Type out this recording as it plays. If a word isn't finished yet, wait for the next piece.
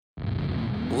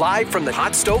Live from the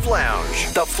Hot Stove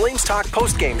Lounge, the Flames Talk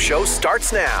Postgame Show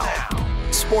starts now.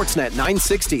 Sportsnet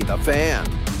 960, The Fan.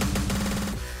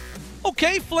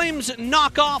 Okay, Flames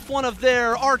knock off one of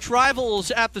their arch rivals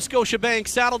at the Scotiabank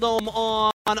Saddledome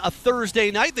on a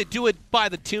Thursday night. They do it by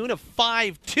the tune of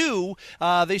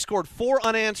 5-2. They scored 4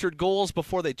 unanswered goals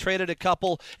before they traded a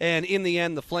couple, and in the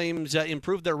end, the Flames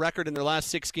improved their record in their last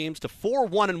 6 games to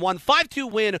 4-1-1.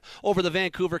 5-2 win over the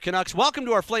Vancouver Canucks. Welcome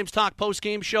to our Flames Talk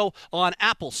postgame show on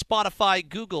Apple, Spotify,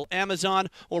 Google, Amazon,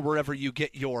 or wherever you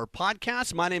get your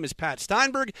podcasts. My name is Pat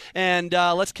Steinberg, and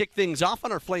let's kick things off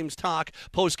on our Flames Talk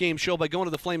postgame show by going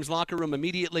to the Flames locker room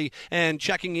immediately and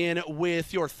checking in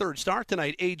with your third star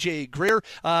tonight, AJ Greer.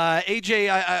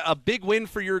 AJ, a big win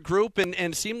for your group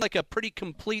and seemed like a pretty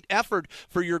complete effort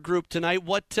for your group tonight.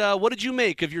 What did you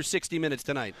make of your 60 minutes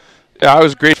tonight? Yeah, it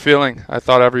was a great feeling. I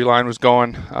thought every line was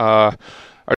going. Our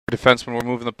defensemen were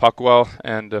moving the puck well,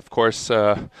 and of course,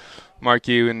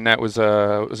 Markey and net was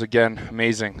again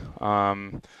amazing.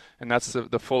 And that's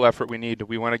the full effort we need.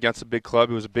 We went against a big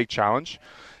club. It was a big challenge,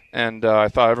 and I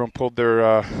thought everyone pulled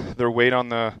their weight on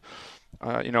the.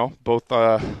 Both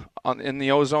in the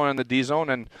O zone and the D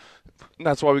zone, and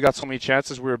that's why we got so many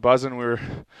chances. We were buzzing.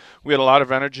 We had a lot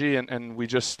of energy, and we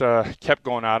just kept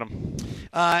going at them.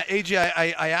 AJ,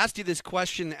 I asked you this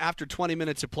question after 20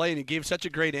 minutes of play, and you gave such a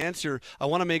great answer. I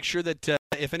want to make sure that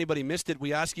if anybody missed it,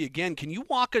 we ask you again. Can you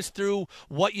walk us through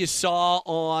what you saw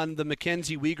on the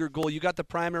Mackenzie Weegar goal? You got the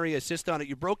primary assist on it.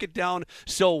 You broke it down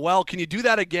so well. Can you do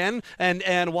that again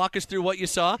and walk us through what you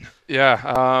saw?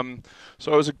 Yeah.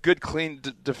 So it was a good, clean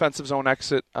defensive zone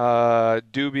exit.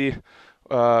 Doobie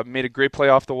made a great play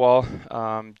off the wall,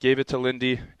 gave it to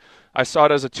Lindy. I saw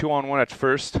it as a 2-on-1 at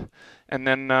first, and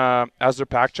then as their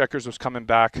pack checkers was coming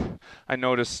back, I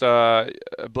noticed a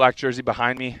black jersey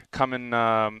behind me coming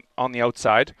on the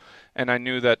outside, and I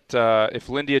knew that if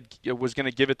Lindy was going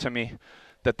to give it to me,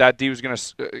 that D was going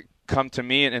to come to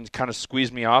me and kind of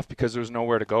squeeze me off because there was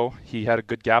nowhere to go. He had a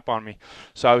good gap on me.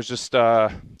 So I was just,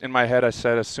 in my head, I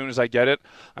said, as soon as I get it,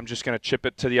 I'm just going to chip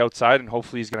it to the outside, and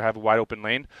hopefully he's going to have a wide open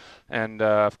lane. And,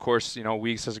 of course,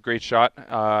 Weeks has a great shot.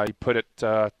 He put it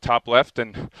top left,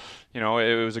 and,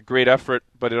 it was a great effort,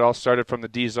 but it all started from the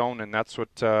D zone, and that's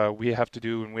what we have to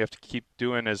do and we have to keep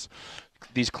doing is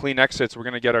these clean exits. We're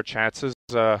going to get our chances.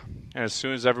 And as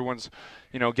soon as everyone's,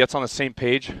 gets on the same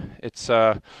page, it's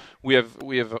we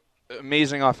have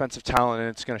amazing offensive talent, and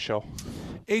it's going to show.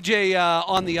 AJ,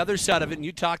 on the other side of it, and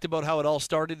you talked about how it all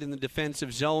started in the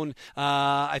defensive zone.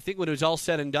 I think when it was all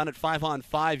said and done at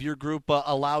 5-on-5, your group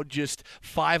allowed just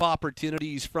 5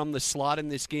 opportunities from the slot in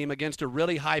this game against a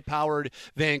really high-powered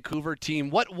Vancouver team.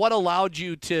 What allowed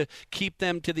you to keep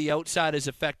them to the outside as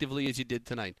effectively as you did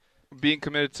tonight? Being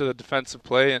committed to the defensive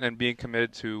play and being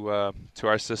committed to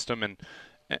our system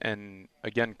and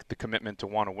again, the commitment to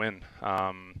want to win.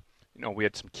 We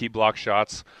had some key block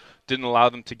shots, didn't allow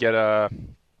them to get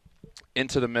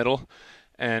into the middle,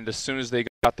 and as soon as they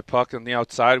got the puck on the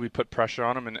outside, we put pressure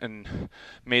on them and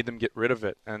made them get rid of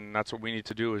it. And that's what we need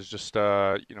to do is just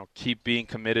keep being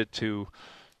committed to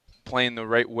playing the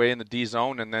right way in the D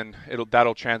zone, and then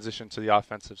that'll transition to the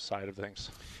offensive side of things.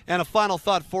 And a final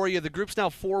thought for you: the group's now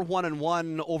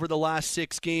 4-1-1 over the last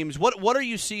 6 games. What are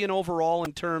you seeing overall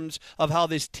in terms of how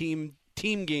this team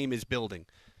game is building?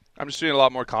 I'm just seeing a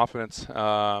lot more confidence.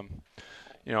 Guys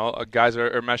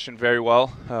are meshing very well.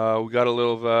 We got a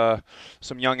little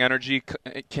some young energy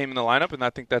came in the lineup, and I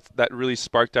think that really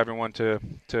sparked everyone to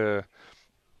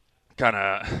kind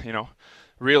of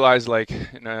realize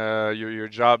your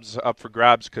job's up for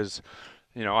grabs because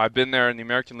I've been there in the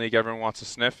American League. Everyone wants to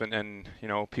sniff, and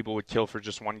people would kill for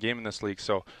just one game in this league.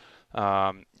 So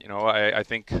I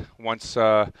think once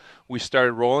we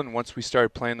started rolling, once we started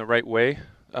playing the right way,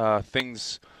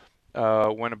 things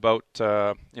went about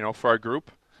for our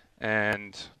group,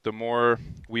 and the more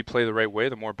we play the right way,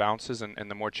 the more bounces and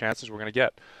the more chances we're going to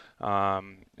get.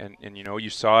 And you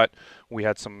saw it. We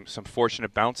had some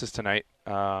fortunate bounces tonight.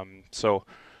 So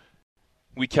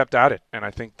we kept at it, and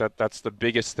I think that's the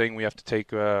biggest thing we have to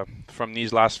take from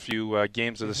these last few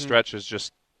games of the stretch is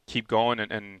just keep going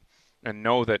and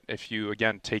know that if you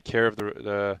again take care of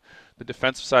the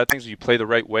defensive side of things, you play the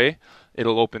right way,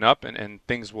 it'll open up and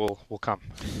things will come.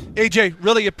 AJ,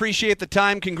 really appreciate the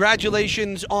time.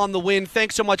 Congratulations on the win.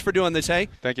 Thanks so much for doing this, hey?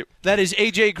 Thank you. That is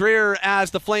AJ Greer as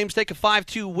the Flames take a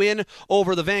 5-2 win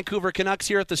over the Vancouver Canucks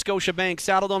here at the Scotiabank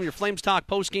Saddledome. Your Flames Talk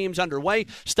postgame's underway.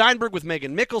 Steinberg with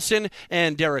Megan Mickelson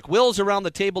and Derek Wills around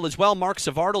the table as well. Mark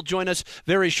Savard will join us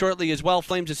very shortly as well.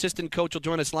 Flames assistant coach will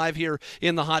join us live here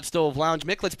in the Hot Stove Lounge.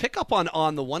 Mick, let's pick up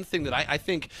on the one thing that I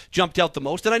think jumped out the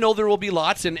most, and I know there will be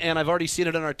lots, and I've already seen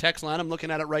it on our text line. I'm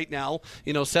looking at it right now.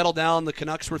 Settle down. The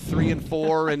Canucks were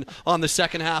 3-4 and on the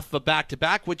second half of a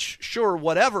back-to-back, which, sure,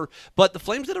 whatever. But the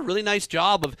Flames did a really nice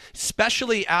job of,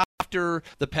 especially after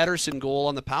the Pettersson goal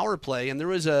on the power play, and there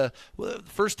was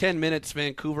first 10 minutes,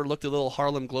 Vancouver looked a little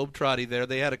Harlem Globetrotty there.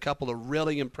 They had a couple of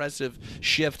really impressive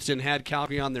shifts and had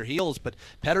Calgary on their heels, but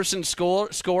Pettersson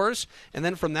scores, and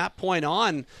then from that point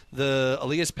on, the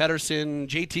Elias Pettersson,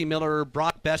 JT Miller,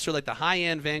 Brock Besser, like the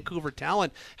high-end Vancouver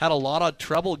talent, had a lot of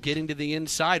trouble getting to the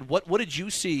inside. What did you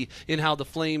see in how the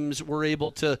Flames were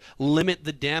able to limit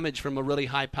the damage from a really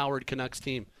high-powered Canucks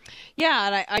team? Yeah,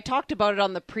 and I talked about it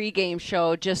on the pregame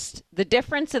show, just the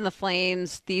difference in the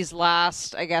Flames these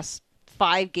last,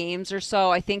 5 games or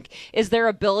so, I think, is their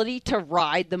ability to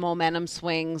ride the momentum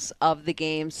swings of the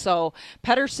game. So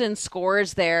Pettersson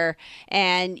scores there,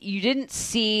 and you didn't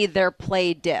see their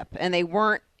play dip, and they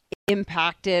weren't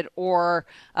impacted or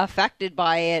affected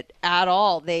by it at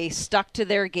all. They stuck to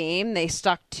their game. They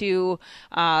stuck to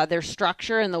their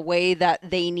structure and the way that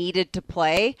they needed to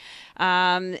play,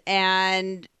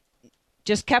 and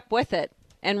just kept with it.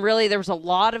 And really, there was a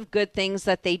lot of good things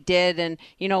that they did. And,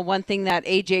 one thing that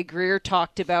A.J. Greer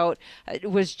talked about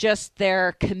was just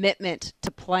their commitment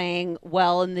to playing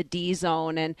well in the D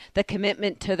zone and the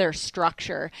commitment to their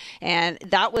structure. And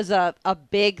that was a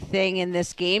big thing in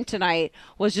this game tonight,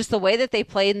 was just the way that they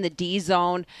played in the D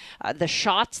zone, the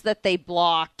shots that they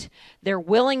blocked, their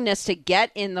willingness to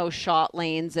get in those shot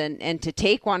lanes and to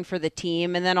take one for the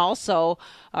team. And then also,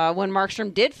 when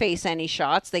Markstrom did face any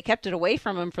shots, they kept it away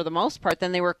from him for the most part.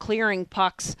 Then they were clearing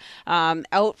pucks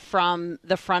out from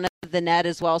the front of the net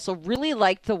as well. So really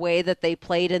liked the way that they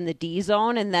played in the D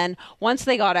zone. And then once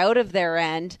they got out of their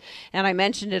end, and I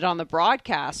mentioned it on the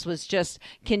broadcast, was just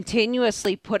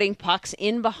continuously putting pucks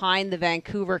in behind the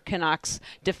Vancouver Canucks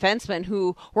defensemen,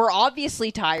 who were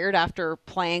obviously tired after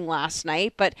playing last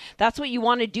night, but that's what you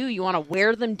want to do. You want to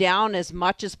wear them down as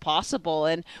much as possible.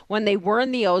 And when they were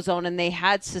in the O-zone and they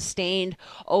had sustained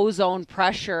O-zone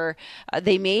pressure,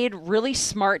 they made really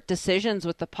smart decisions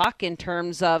with the puck in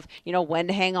terms of, when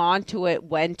to hang on to it,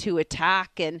 when to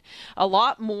attack, and a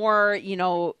lot more,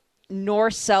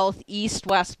 north, south, east,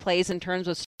 west plays in terms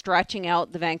of stretching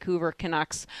out the Vancouver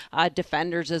Canucks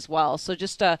defenders as well. So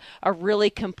just a really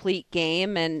complete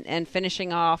game and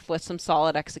finishing off with some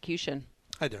solid execution.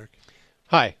 Hi, Derek.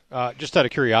 Hi. Just out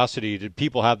of curiosity, did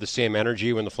people have the same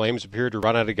energy when the Flames appeared to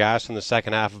run out of gas in the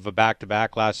second half of a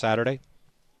back-to-back last Saturday?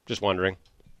 Just wondering.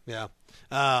 Yeah.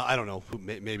 I don't know.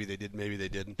 Maybe they did. Maybe they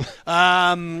didn't.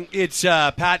 It's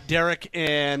Pat, Derek,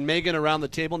 and Megan around the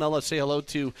table. Now let's say hello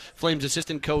to Flames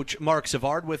assistant coach Mark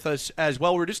Savard with us as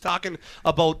well. We were just talking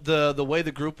about the way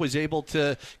the group was able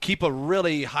to keep a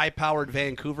really high-powered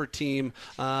Vancouver team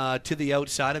to the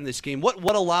outside in this game.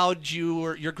 What allowed you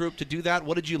or your group to do that?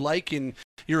 What did you like in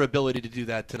your ability to do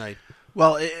that tonight?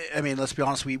 Well, let's be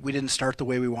honest, we didn't start the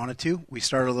way we wanted to. We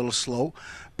started a little slow,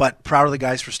 but proud of the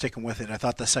guys for sticking with it. I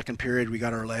thought the second period we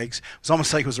got our legs. It was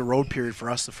almost like it was a road period for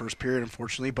us, the first period,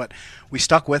 unfortunately, but we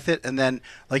stuck with it, and then,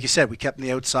 like you said, we kept in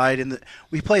the outside.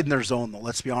 We played in their zone, though.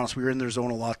 Let's be honest, we were in their zone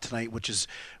a lot tonight, which is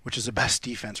the best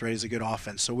defense, right? It's a good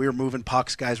offense. So we were moving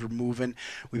pucks, guys were moving.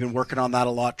 We've been working on that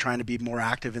a lot, trying to be more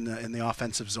active in the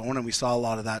offensive zone, and we saw a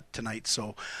lot of that tonight.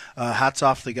 So hats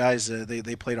off to the guys.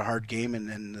 They played a hard game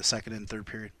in the second and third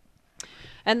period.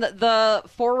 And the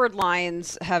forward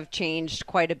lines have changed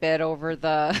quite a bit over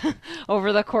the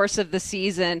over the course of the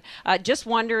season. Just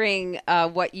wondering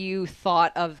what you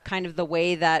thought of kind of the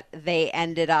way that they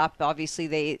ended up. Obviously,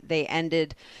 they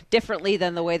ended differently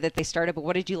than the way that they started, but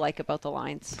what did you like about the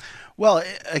lines? Well,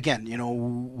 again,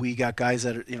 we got guys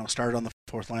that started on the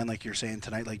fourth line, like you're saying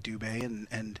tonight, like Dubé,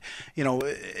 and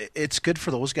it's good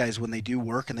for those guys when they do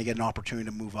work and they get an opportunity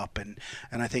to move up, and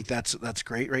I think that's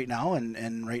great right now.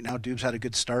 And right now, Dub's had a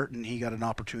good start, and he got an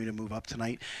opportunity to move up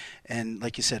tonight. And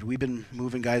like you said, we've been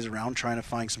moving guys around, trying to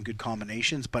find some good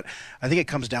combinations. But I think it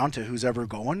comes down to who's ever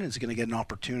going is going to get an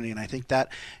opportunity. And I think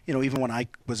that even when I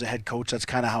was a head coach, that's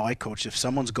kind of how I coach. If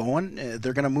someone's going,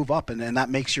 they're going to move up, and that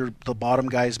makes the bottom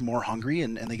guys more hungry,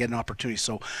 and they get an opportunity.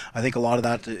 So I think a lot of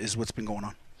that is what's been going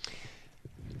on.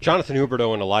 Jonathan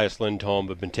Huberdeau and Elias Lindholm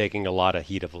have been taking a lot of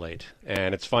heat of late.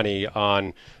 And it's funny,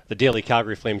 on the Daily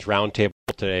Calgary Flames roundtable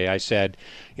today, I said,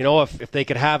 if they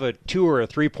could have a 2 or a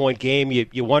 3-point game,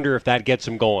 you wonder if that gets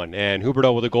them going. And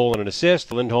Huberdeau with a goal and an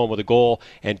assist, Lindholm with a goal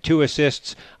and 2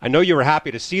 assists. I know you were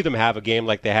happy to see them have a game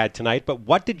like they had tonight, but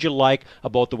what did you like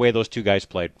about the way those two guys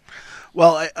played?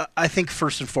 Well, I think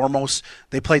first and foremost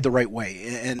they played the right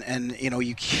way, and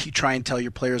you try and tell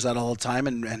your players that all the time,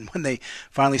 and when they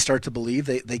finally start to believe,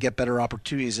 they get better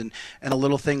opportunities. And a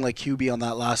little thing like Hubie on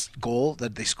that last goal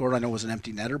that they scored, I know was an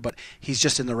empty netter, but he's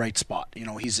just in the right spot.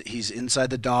 He's inside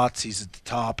the dots, he's at the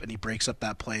top, and he breaks up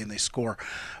that play and they score.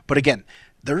 But again,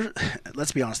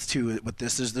 let's be honest too with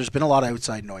this. There's been a lot of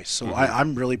outside noise, so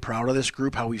I'm really proud of this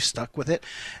group, how we've stuck with it.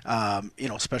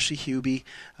 Especially Hubie.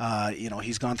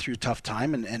 He's gone through a tough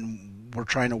time, and we're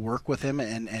trying to work with him,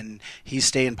 and he's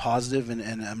staying positive,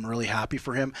 and I'm really happy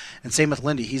for him. And same with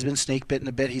Lindy. He's been snake bitten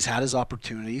a bit. He's had his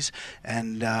opportunities,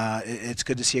 and it's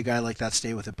good to see a guy like that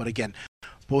stay with it. But again,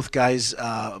 both guys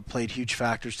played huge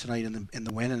factors tonight in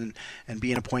the win, and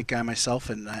being a point guy myself,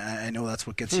 and I know that's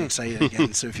what gets you excited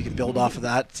again. So if you can build off of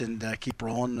that and keep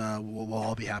rolling, we'll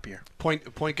all be happier. Point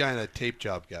guy and a tape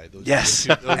job guy. Yes,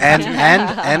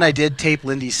 and I did tape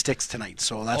Lindy's sticks tonight,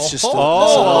 so that's just a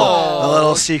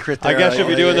little secret there. I guess you'll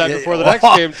be doing that before the next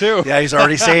game too. Yeah, he's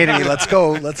already saying to me, "Let's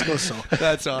go." So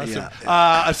that's awesome.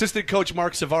 Yeah. Assistant coach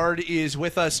Mark Savard is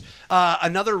with us.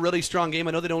 Another really strong game.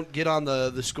 I know they don't get on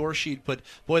the score sheet, but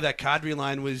boy, that Kadri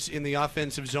line was in the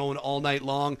offensive zone all night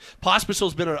long.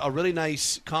 Pospisil's been a really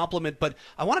nice compliment, but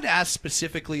I wanted to ask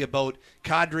specifically about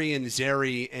Kadri and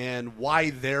Zary and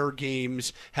why their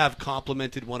games have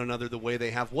complemented one another the way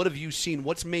they have. What have you seen?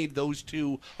 What's made those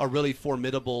two a really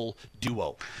formidable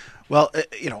duo? Well,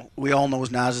 we all know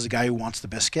Naz is a guy who wants the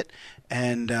biscuit,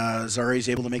 and Zari's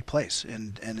able to make plays,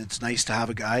 and it's nice to have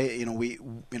a guy.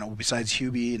 Besides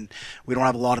Hubie, and we don't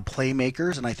have a lot of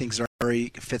playmakers, and I think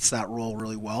Zari fits that role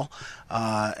really well,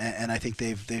 and I think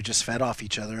they've just fed off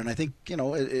each other, and I think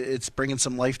it's bringing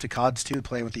some life to Cods too,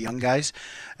 playing with the young guys,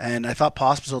 and I thought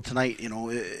Pospisil tonight,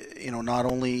 not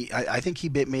only I think he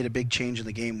made a big change in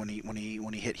the game when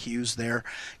he hit Hughes there,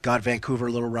 got Vancouver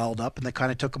a little riled up, and they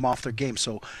kind of took him off their game.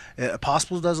 So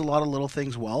Pospisil does a lot of little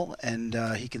things well, and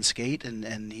he can skate,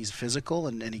 and he's physical,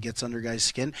 and he gets under guys'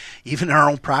 skin. Even in our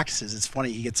own practices, it's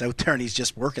funny, he gets out there and he's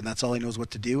just working. That's all he knows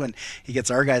what to do, and he gets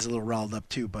our guys a little riled up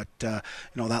too. But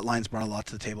that line's brought a lot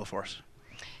to the table for us.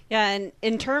 Yeah, and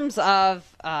in terms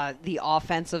of the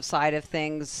offensive side of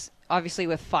things, obviously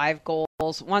with 5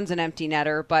 goals, one's an empty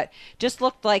netter, but just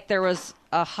looked like there was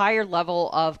a higher level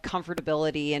of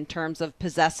comfortability in terms of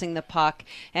possessing the puck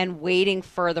and waiting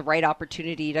for the right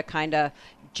opportunity to kind of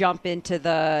jump into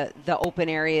the open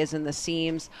areas and the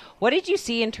seams. What did you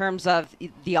see in terms of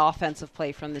the offensive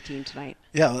play from the team tonight?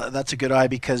 Yeah, that's a good eye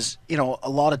because, a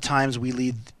lot of times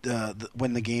we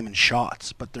win the game in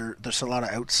shots, but there's a lot of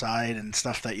outside and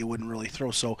stuff that you wouldn't really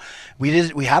throw. So we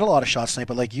had a lot of shots tonight,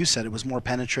 but like you said, it was more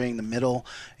penetrating the middle.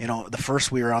 The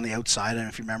first we were on the outside, and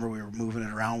if you remember, we were moving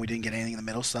it around. We didn't get anything in the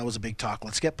middle, so that was a big talk.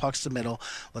 Let's get pucks to the middle.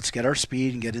 Let's get our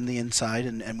speed and get in the inside,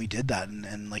 and we did that.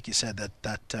 And like you said,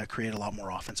 that created a lot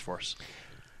more offense for us.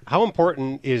 How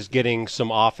important is getting some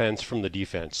offense from the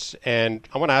defense? And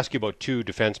I want to ask you about 2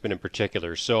 defensemen in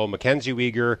particular. So Mackenzie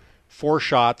Weegar, 4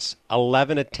 shots,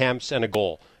 11 attempts, and a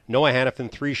goal. Noah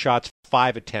Hannafin, 3 shots,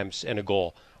 5 attempts, and a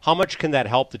goal. How much can that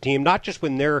help the team, not just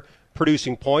when they're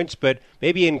producing points, but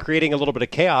maybe in creating a little bit of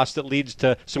chaos that leads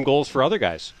to some goals for other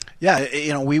guys?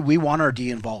 Yeah, we want our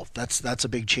D involved. That's a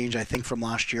big change, I think, from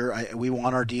last year. We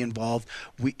want our D involved.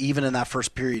 Even in that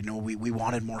first period, we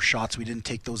wanted more shots. We didn't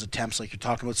take those attempts like you're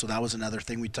talking about, so that was another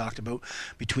thing we talked about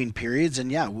between periods.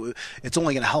 And yeah, it's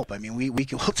only going to help. I mean,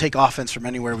 we'll take offense from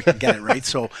anywhere we can get it, right?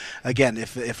 So again,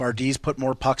 if our Ds put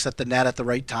more pucks at the net at the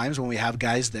right times when we have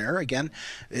guys there, again,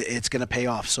 it's going to pay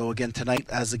off. So again, tonight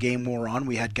as the game wore on,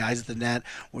 we had guys at the net.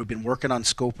 We've been working on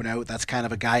scoping out. That's kind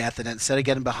of a guy at the net. Instead of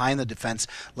getting behind the defense,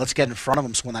 let's get in front of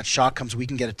them so when that shot comes, we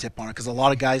can get a tip on it. Because a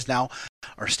lot of guys now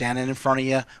are standing in front of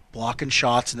you, blocking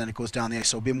shots, and then it goes down the ice.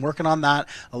 So we've been working on that,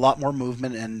 a lot more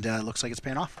movement, and it looks like it's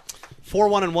paying off.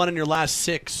 4-1-1 in your last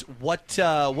 6. What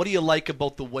do you like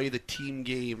about the way the team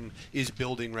game is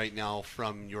building right now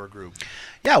from your group?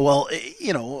 Yeah, well,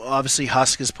 obviously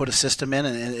Husk has put a system in,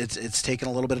 and it's taken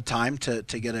a little bit of time to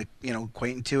get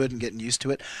acquainted to it and getting used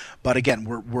to it. But again,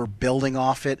 we're building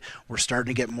off it. We're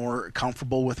starting to get more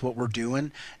comfortable with what we're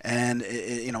doing, and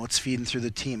it's feeding through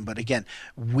the team. But again,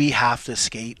 we have to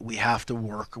skate. We have to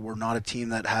work. We're not a team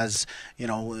that has,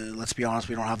 let's be honest,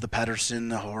 we don't have the Pettersson,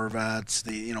 the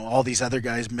Horvats, all these other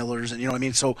guys, Millers,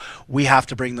 and so we have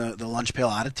to bring the lunch pail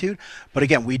attitude. But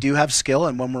again, we do have skill,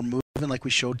 and when we're moving like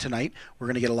we showed tonight, we're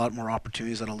going to get a lot more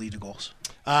opportunities that'll lead to goals.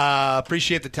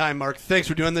 Appreciate the time, Mark. Thanks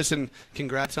for doing this, and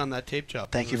congrats on that tape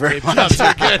job. Thank you very tape much. Jobs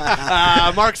are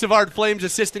good. Mark Savard, Flames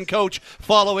assistant coach,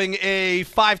 following a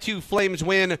 5-2 Flames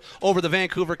win over the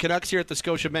Vancouver Canucks here at the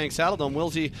Scotiabank Saddledome.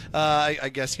 Wilsey, I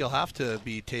guess you'll have to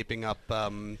be taping up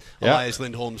Elias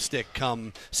Lindholm's stick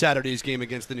come Saturday's game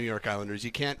against the New York Islanders.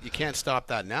 You can't stop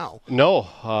that now. No,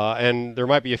 and there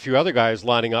might be a few other guys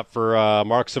lining up for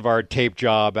Mark Savard tape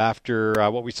job after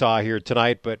what we saw here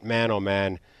tonight, but man, oh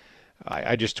man,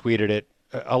 I just tweeted it.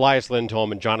 Elias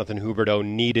Lindholm and Jonathan Huberdeau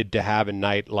needed to have a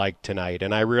night like tonight.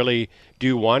 And I really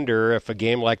do wonder if a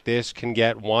game like this can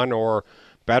get one or,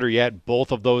 better yet,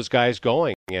 both of those guys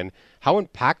going. And how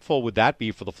impactful would that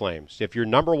be for the Flames? If your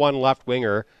number one left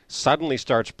winger suddenly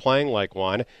starts playing like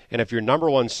one, and if your number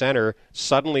one center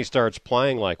suddenly starts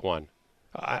playing like one.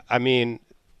 I mean,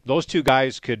 those two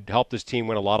guys could help this team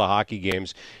win a lot of hockey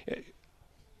games.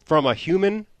 From a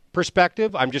human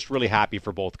perspective, I'm just really happy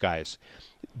for both guys.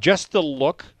 Just the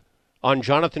look on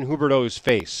Jonathan Huberdeau's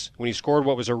face when he scored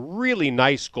what was a really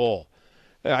nice goal.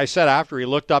 I said after he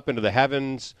looked up into the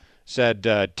heavens, said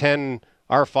 10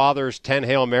 Our Fathers, 10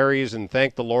 Hail Marys, and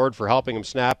thanked the Lord for helping him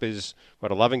snap his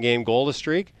 11-game goalless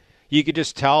streak. You could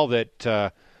just tell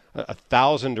that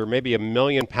 1,000 or maybe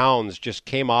 1,000,000 pounds just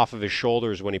came off of his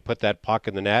shoulders when he put that puck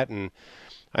in the net. And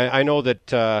I know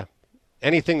that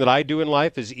anything that I do in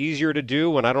life is easier to do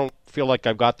when I don't feel like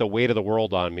I've got the weight of the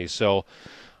world on me. So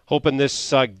hoping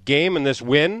this game and this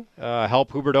win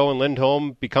help Huberdeau and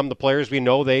Lindholm become the players we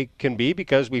know they can be,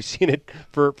 because we've seen it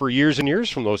for years and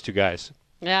years from those two guys.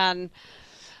 And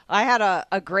I had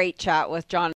a great chat with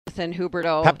Jonathan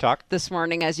Huberdeau Pep talk this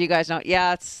morning, as you guys know.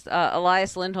 Yeah, it's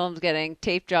Elias Lindholm's getting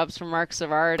tape jobs from Mark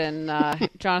Savard, and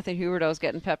Jonathan Huberdeau's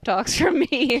getting pep talks from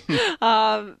me.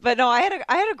 But no, I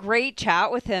had a great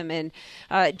chat with him, and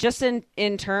just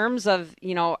in terms of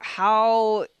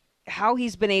how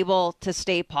he's been able to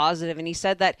stay positive. And he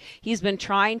said that he's been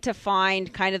trying to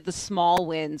find kind of the small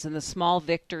wins and the small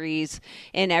victories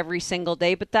in every single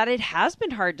day, but that it has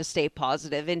been hard to stay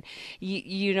positive. And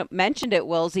you mentioned it,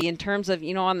 Wilsey, in terms of,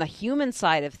 on the human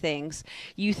side of things,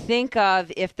 you think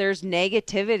of if there's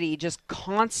negativity just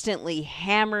constantly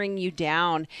hammering you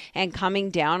down and coming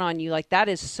down on you, like that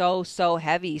is so, so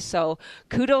heavy. So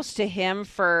kudos to him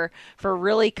for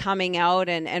really coming out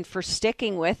and for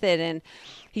sticking with it. And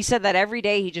he said that every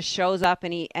day he just shows up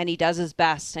and he does his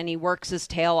best and he works his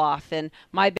tail off. And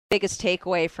my biggest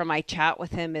takeaway from my chat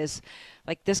with him is,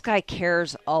 like, this guy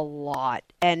cares a lot,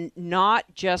 and not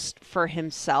just for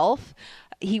himself.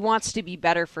 He wants to be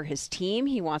better for his team.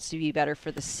 He wants to be better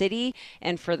for the city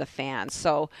and for the fans.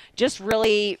 So just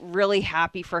really, really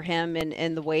happy for him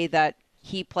in the way that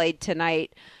he played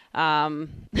tonight. I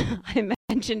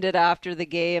mentioned it after the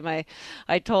game. I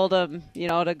told him,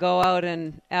 to go out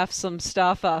and F some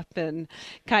stuff up and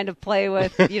kind of play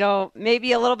with,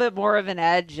 maybe a little bit more of an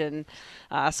edge. And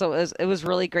so it was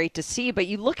really great to see. But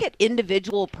you look at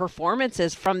individual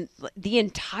performances from the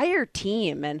entire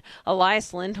team, and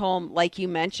Elias Lindholm, like you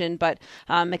mentioned, but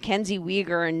Mackenzie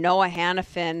Weegar and Noah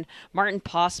Hannafin, Martin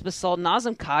Pospisil,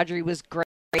 Nazem Kadri was great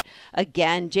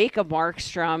again. Jacob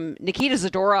Markstrom, Nikita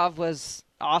Zadorov was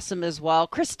awesome as well.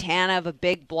 Chris Tanev, a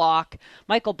big block.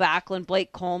 Michael Backlund,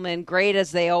 Blake Coleman, great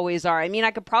as they always are. I mean,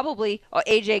 I could probably,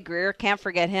 AJ Greer, can't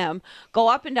forget him, go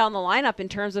up and down the lineup in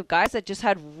terms of guys that just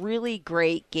had really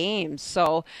great games.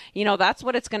 So, that's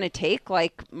what it's going to take,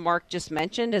 like Mark just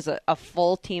mentioned, is a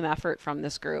full team effort from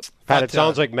this group. Pat, it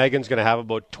sounds like Megan's going to have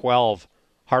about 12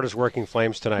 hardest working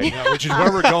Flames tonight. Yeah, which is where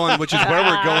we're going.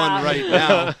 Right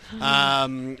now.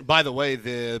 By the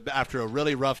way, after a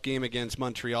really rough game against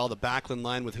Montreal, the Backlund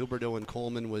line with Huberdeau and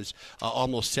Coleman was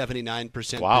almost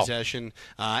 79% possession,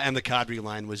 and the Kadri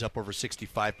line was up over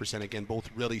 65%. Again, both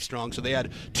really strong. So they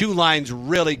had two lines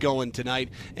really going tonight,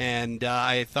 and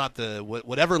I thought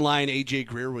whatever line AJ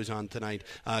Greer was on tonight,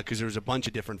 because there was a bunch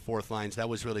of different fourth lines, that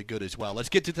was really good as well. Let's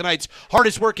get to tonight's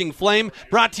hardest working Flame,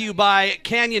 brought to you by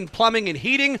Canyon Plumbing and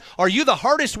Heating. Are you the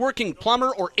hardest working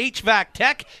plumber or HVAC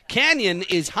tech? Canyon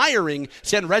is hiring.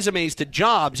 Send resumes to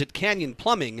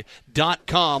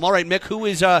jobs@canyonplumbing.com. All right, Mick, who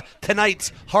is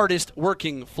tonight's hardest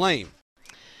working Flame?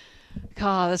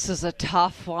 God, this is a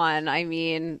tough one. I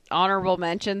mean, honorable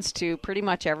mentions to pretty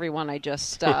much everyone I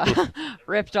just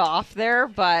ripped off there,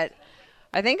 but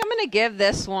I think I'm going to give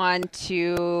this one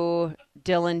to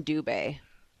Dylan Dubé.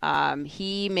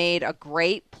 He made a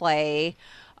great play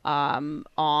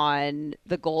on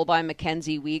the goal by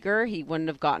Mackenzie Weegar. He wouldn't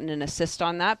have gotten an assist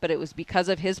on that, but it was because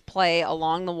of his play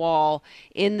along the wall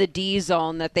in the D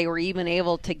zone that they were even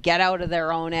able to get out of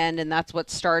their own end, and that's what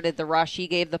started the rush. He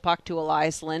gave the puck to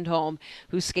Elias Lindholm,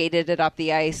 who skated it up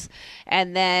the ice.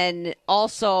 And then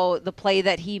also the play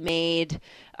that he made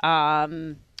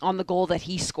on the goal that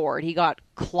he scored. He got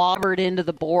clobbered into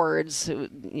the boards,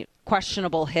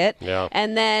 questionable hit,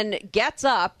 and then gets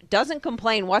up, doesn't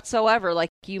complain whatsoever,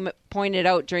 like you pointed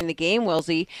out during the game,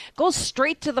 Wilsey, goes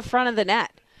straight to the front of the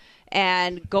net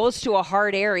and goes to a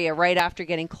hard area right after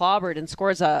getting clobbered and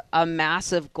scores a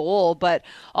massive goal. But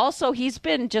also he's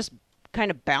been just kind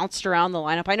of bounced around the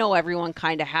lineup. I know everyone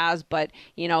kind of has, but,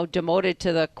 demoted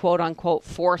to the quote-unquote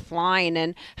fourth line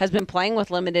and has been playing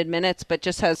with limited minutes, but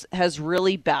just has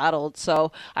really battled.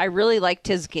 So I really liked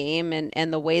his game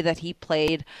and the way that he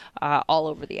played all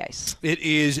over the ice. It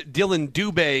is Dylan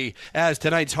Dubé as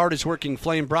tonight's hardest-working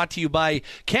Flame, brought to you by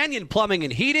Canyon Plumbing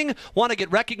and Heating. Want to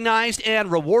get recognized and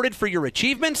rewarded for your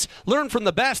achievements? Learn from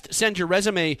the best. Send your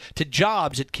resume to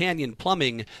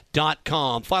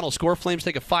jobs@canyonplumbing.com. Final score, Flames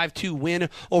take a 5-2 win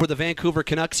over the Vancouver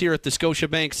Canucks here at the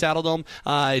Scotiabank Saddledome.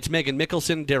 It's Megan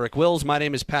Mickelson, Derek Wills. My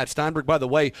name is Pat Steinberg. By the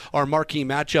way, our marquee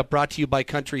matchup brought to you by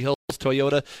Country Hills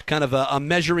Toyota, kind of a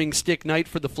measuring stick night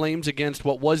for the Flames against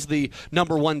what was the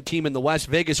number one team in the West.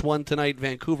 Vegas won tonight,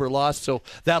 Vancouver lost, so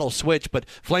that'll switch. But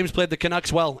Flames played the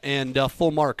Canucks well, and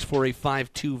full marks for a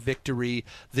 5-2 victory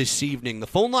this evening. The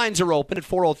phone lines are open at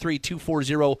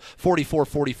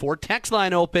 403-240-4444. Text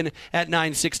line open at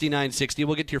 960-960.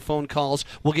 We'll get to your phone calls.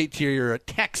 We'll get to your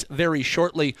texts very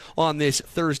shortly on this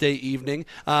Thursday evening.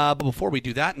 But before we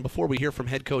do that, and before we hear from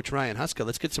head coach Ryan Huska,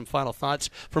 let's get some final thoughts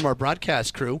from our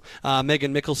broadcast crew.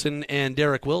 Megan Mickelson and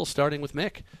Derek Wills, starting with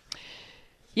Mick.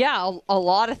 Yeah, a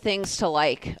lot of things to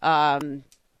like.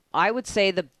 I would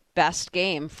say the best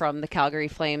game from the Calgary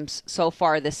Flames so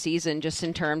far this season, just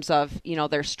in terms of,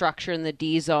 their structure in the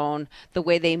D zone, the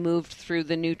way they moved through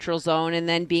the neutral zone, and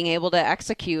then being able to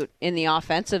execute in the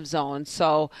offensive zone.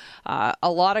 So a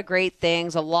lot of great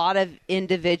things, a lot of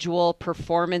individual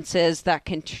performances that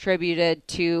contributed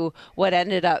to what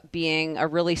ended up being a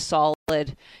really solid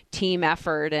team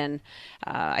effort. And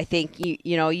I think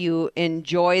you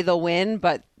enjoy the win,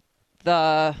 but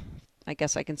I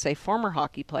guess I can say former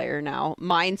hockey player now,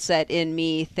 mindset in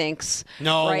me thinks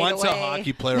once away, a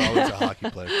hockey player, always a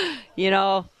hockey player.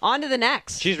 On to the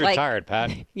next. She's retired, Pat.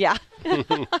 Yeah.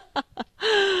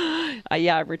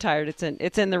 Yeah, I'm retired.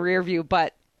 It's in the rear view,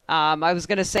 but I was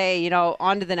going to say,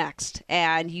 on to the next.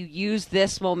 And you use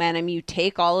this momentum, you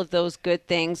take all of those good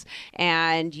things,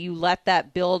 and you let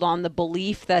that build on the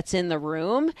belief that's in the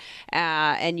room,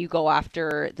 and you go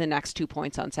after the next 2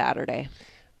 points on Saturday.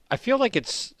 I feel like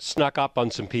it's snuck up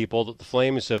on some people that the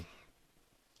Flames have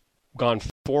gone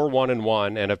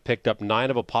 4-1-1 and have picked up 9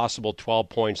 of a possible 12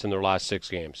 points in their last 6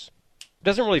 games. It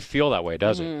doesn't really feel that way,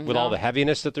 does it? With all the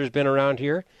heaviness that there's been around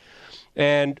here.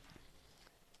 And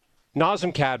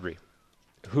Nazem Kadri,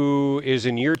 who is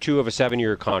in year 2 of a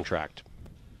 7-year contract.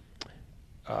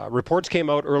 Reports came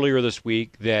out earlier this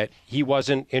week that he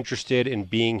wasn't interested in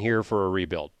being here for a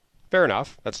rebuild. Fair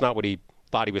enough. That's not what he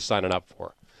thought he was signing up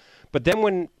for. But then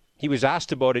when he was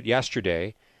asked about it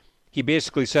yesterday, he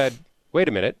basically said, wait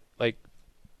a minute,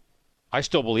 I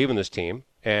still believe in this team,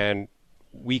 and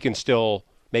we can still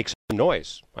make some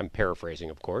noise. I'm paraphrasing,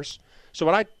 of course. So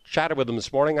when I chatted with him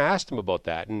this morning, I asked him about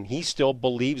that, and he still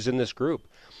believes in this group.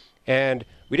 And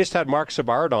we just had Mark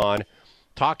Savard on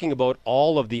talking about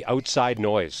all of the outside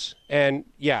noise. And,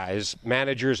 yeah, as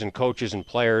managers and coaches and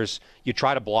players, you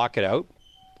try to block it out.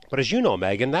 But as you know,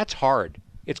 Megan, that's hard.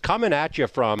 It's coming at you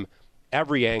from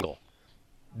every angle.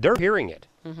 They're hearing it.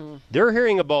 Mm-hmm. They're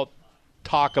hearing about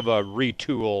talk of a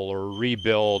retool or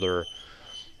rebuild, or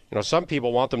some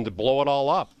people want them to blow it all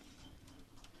up.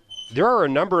 There are a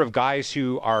number of guys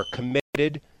who are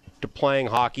committed to playing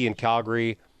hockey in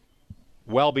Calgary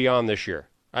well beyond this year.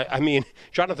 I mean,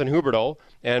 Jonathan Huberdeau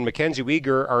and Mackenzie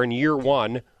Weegar are in year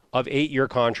 1 of 8-year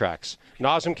contracts.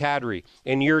 Nazem Kadri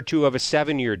in year 2 of a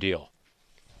 7-year deal.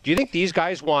 Do you think these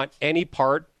guys want any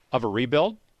part of a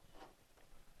rebuild?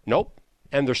 Nope.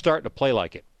 And they're starting to play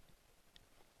like it.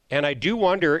 And I do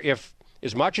wonder if,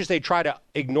 as much as they try to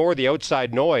ignore the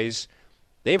outside noise,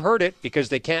 they've heard it because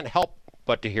they can't help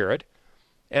but to hear it.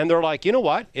 And they're like, you know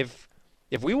what? If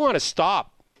we want to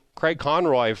stop Craig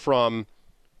Conroy from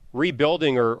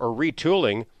rebuilding or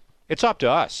retooling, it's up to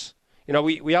us.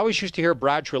 We always used to hear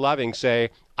Brad Treleving say,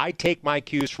 I take my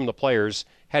cues from the players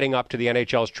heading up to the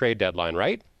NHL's trade deadline,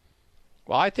 right?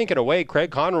 Well, I think in a way,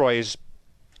 Craig Conroy is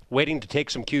waiting to take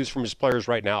some cues from his players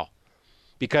right now.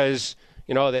 Because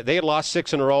They had lost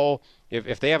 6 in a row.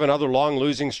 If they have another long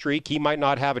losing streak, he might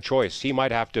not have a choice. He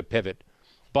might have to pivot.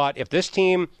 But if this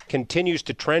team continues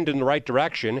to trend in the right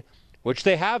direction, which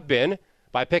they have been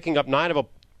by picking up 9 of a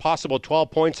possible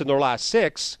 12 points in their last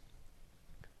 6,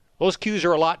 those cues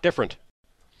are a lot different.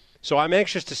 So I'm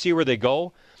anxious to see where they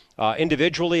go.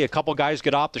 Individually, a couple guys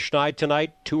get off the schneid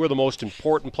tonight. 2 are the most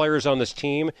important players on this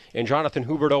team, and Jonathan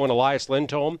Huberdeau and Elias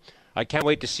Lindholm. I can't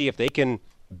wait to see if they can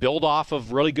build off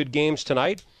of really good games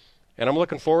tonight. And I'm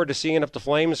looking forward to seeing if the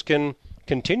Flames can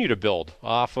continue to build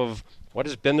off of what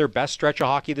has been their best stretch of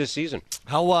hockey this season.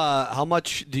 How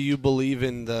much do you believe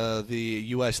in the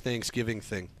U.S. Thanksgiving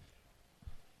thing?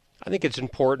 I think it's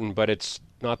important, but it's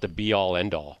not the be-all,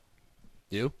 end-all.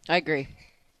 You? I agree.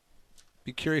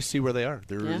 Be curious to see where they are.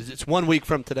 It's 1 week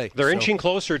from today. They're inching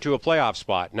closer to a playoff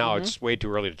spot. Now, it's way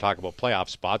too early to talk about playoff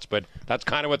spots, but that's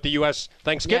kind of what the U.S.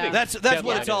 Thanksgiving That's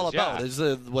what it's all about. Yeah. Is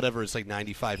whatever, it's like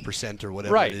 95% or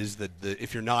whatever it is, that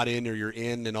if you're not in or you're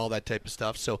in and all that type of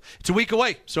stuff. So it's a week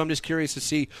away. So I'm just curious to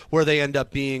see where they end up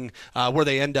being, where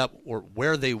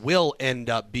they will end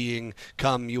up being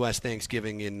come U.S.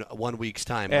 Thanksgiving in 1 week's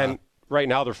time. And right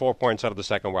now they're 4 points out of the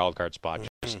second wild card spot.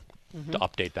 Just to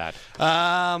update that.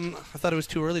 I thought it was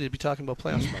too early to be talking about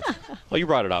playoff spots. Well, you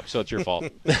brought it up, so it's your fault.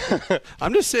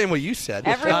 I'm just saying what you said.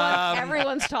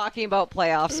 Everyone's talking about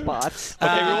playoff spots.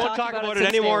 Okay, we won't talk about it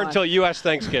anymore until U.S.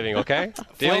 Thanksgiving, okay?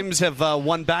 Flames have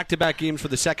won back-to-back games for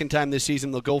the second time this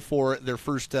season. They'll go for their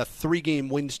first 3-game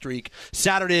win streak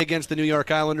Saturday against the New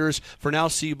York Islanders. For now,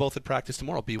 see you both at practice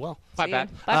tomorrow. Be well. Bye,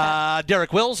 Pat.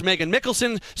 Derek Wills, Megan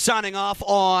Mickelson signing off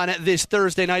on this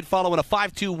Thursday night following a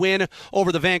 5-2 win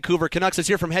over the Vancouver Canucks. Let's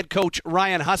hear from head coach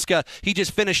Ryan Huska. He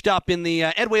just finished up in the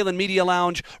Ed Whalen Media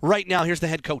Lounge. Right now, here's the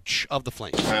head coach of the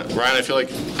Flames. Ryan, I feel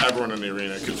like everyone in the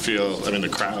arena could feel, the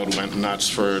crowd went nuts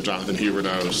for Jonathan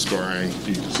Huberdeau scoring.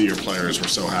 You could see your players were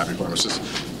so happy for him. It's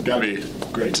just got to be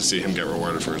great to see him get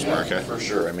rewarded for his work. For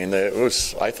sure.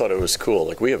 I thought it was cool.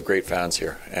 Like, we have great fans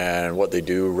here, and what they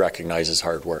do recognize is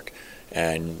hard work.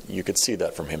 And you could see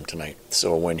that from him tonight.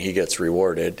 So when he gets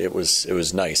rewarded, it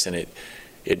was nice, and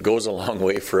it goes a long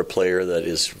way for a player that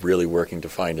is really working to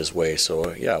find his way.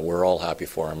 So yeah, we're all happy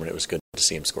for him, and it was good to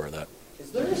see him score that.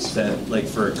 Is there a step, like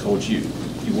for a coach, you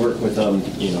work with him,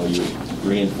 you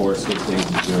reinforce good things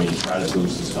he's doing, you try to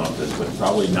boost his confidence, but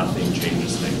probably nothing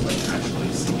changes things like actually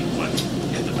seeing what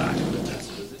hit the back of the net.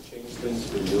 So does it change things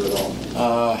for you at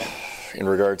all? In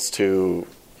regards to,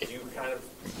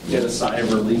 get a sigh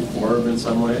of relief for him in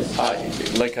some ways?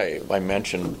 Like I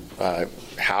mentioned,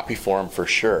 happy for him for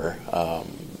sure,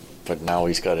 but now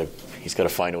he's got to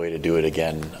find a way to do it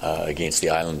again against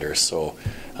the Islanders. So,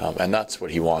 and that's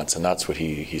what he wants, and that's what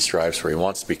he strives for. He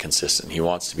wants to be consistent. He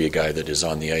wants to be a guy that is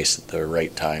on the ice at the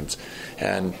right times.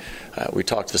 And we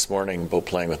talked this morning about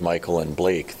playing with Michael and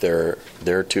Blake. They're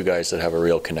 2 guys that have a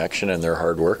real connection, and they're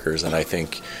hard workers. And I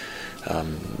think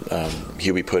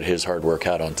Huey put his hard work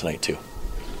hat on tonight too.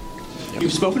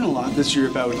 You've spoken a lot this year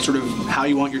about sort of how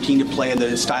you want your team to play,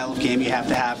 the style of game you have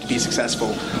to be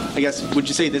successful. I guess, would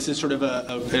you say this is sort of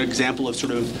an example of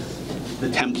sort of the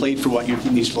template for what your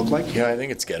team needs to look like? Yeah, I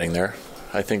think it's getting there.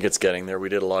 We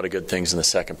did a lot of good things in the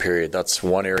second period. That's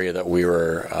one area that we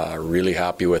were really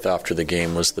happy with after the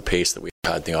game, was the pace that we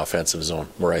had in the offensive zone,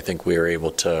 where I think we were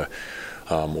able to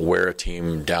wear a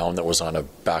team down that was on a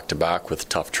back-to-back with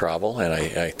tough travel, and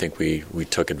I think we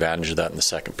took advantage of that in the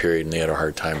second period, and they had a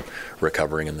hard time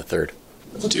recovering in the third.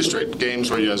 2 straight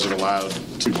games where you guys have allowed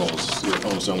 2 goals. Your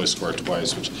opponents only scored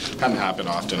twice, which hadn't happened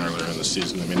often earlier in the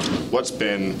season. What's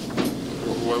been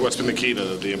the key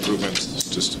to the improvements,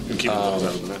 just in keeping those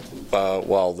out of the net?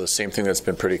 Well, the same thing that's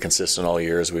been pretty consistent all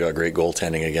year is we got great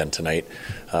goaltending again tonight,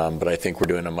 but I think we're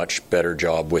doing a much better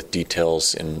job with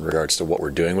details in regards to what we're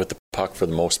doing with the puck for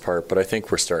the most part, but I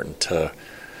think we're starting to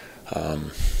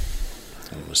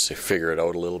figure it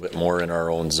out a little bit more in our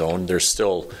own zone. There's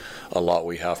still a lot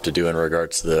we have to do in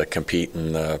regards to the compete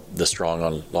and the strong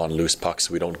on loose pucks.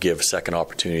 We don't give second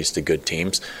opportunities to good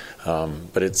teams,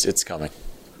 but it's coming.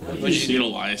 What do you see in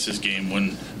Elias's game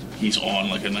when he's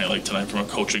on like a night like tonight from a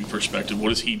coaching perspective?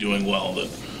 What is he doing well that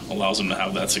allows him to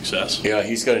have that success? Yeah,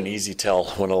 he's got an easy tell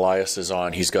when Elias is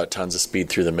on. He's got tons of speed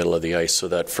through the middle of the ice. So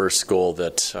that first goal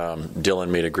that Dylan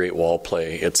made a great wall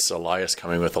play, it's Elias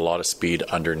coming with a lot of speed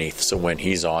underneath. So when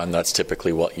he's on, that's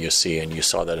typically what you see, and you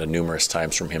saw that numerous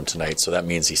times from him tonight. So that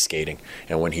means he's skating,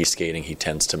 and when he's skating, he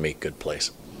tends to make good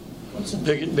plays. What's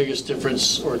the biggest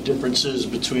difference or differences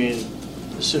between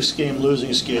the 6-game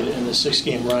losing skid and the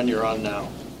 6-game run you're on now?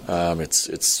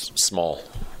 It's small.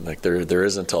 Like there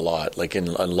isn't a lot. Like in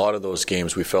a lot of those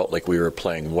games, we felt like we were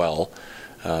playing well,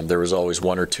 there was always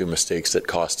one or two mistakes that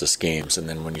cost us games. And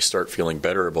then when you start feeling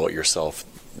better about yourself,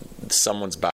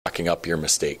 someone's backing up your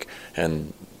mistake,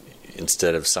 and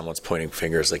instead of someone's pointing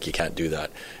fingers like you can't do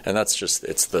that. And that's just,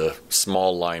 it's the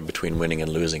small line between winning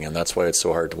and losing, and that's why it's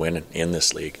so hard to win in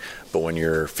this league. But when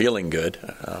you're feeling good,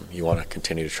 you want to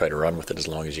continue to try to run with it as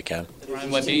long as you can.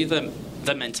 Ryan, what be the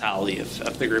mentality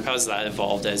of the group? How has that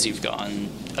evolved as you've gotten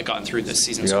through this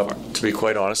season so far? To be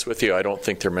quite honest with you, I don't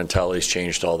think their mentality's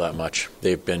changed all that much.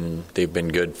 They've been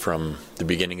good from the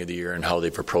beginning of the year and how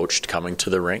they've approached coming to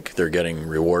the rink. They're getting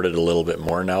rewarded a little bit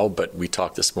more now, but we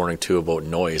talked this morning too about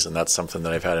noise, and that's something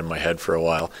that I've had in my head for a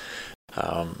while.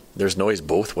 There's noise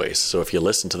both ways, so if you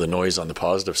listen to the noise on the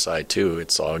positive side too,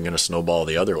 it's all going to snowball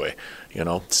the other way,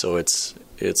 so it's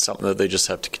something that they just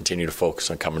have to continue to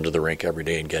focus on, coming to the rink every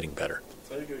day and getting better.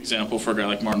 A good example for a guy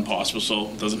like Martin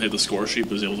Pospisil, doesn't hit the score sheet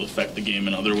but is able to affect the game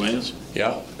in other ways.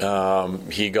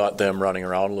 He got them running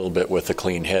around a little bit with a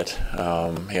clean hit,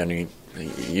 and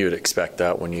you'd expect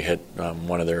that when you hit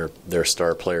one of their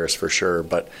star players for sure,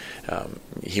 but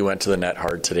he went to the net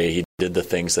hard today. He did the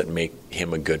things that make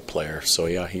him a good player, so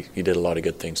he did a lot of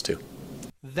good things too.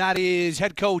 That is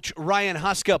head coach Ryan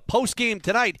Huska post-game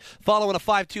tonight following a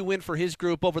 5-2 win for his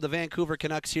group over the Vancouver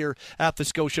Canucks here at the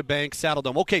Scotiabank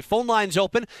Saddledome. Okay, phone line's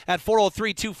open at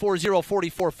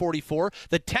 403-240-4444.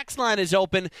 The text line is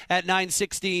open at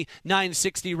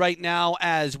 960-960 right now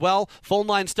as well. Phone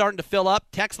line's starting to fill up.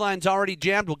 Text line's already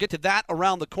jammed. We'll get to that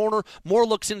around the corner. More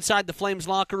looks inside the Flames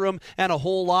locker room and a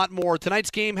whole lot more.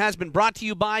 Tonight's game has been brought to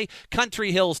you by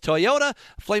Country Hills Toyota.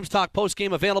 Flames Talk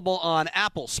post-game available on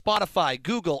Apple, Spotify,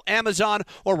 Google, Amazon,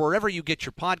 or wherever you get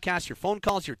your podcasts, your phone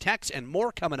calls, your texts, and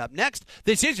more coming up next.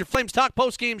 This is your Flames Talk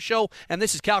post-game show, and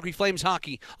this is Calgary Flames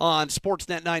hockey on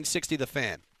Sportsnet 960 The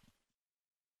Fan.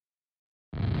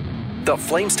 The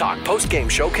Flames Talk post-game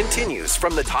show continues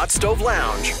from the Hot Stove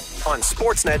Lounge on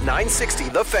Sportsnet 960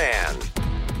 The Fan.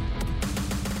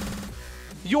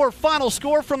 Your final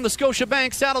score from the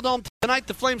Scotiabank Saddledome tonight,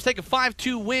 the Flames take a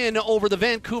 5-2 win over the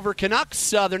Vancouver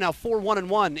Canucks. They're now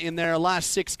 4-1-1 in their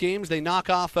last 6 games. They knock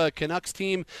off a Canucks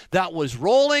team that was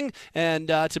rolling, and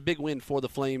it's a big win for the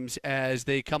Flames as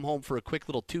they come home for a quick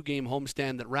little 2-game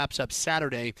homestand that wraps up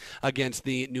Saturday against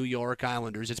the New York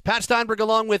Islanders. It's Pat Steinberg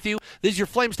along with you. This is your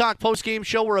Flames Talk post-game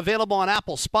show. We're available on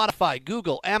Apple, Spotify,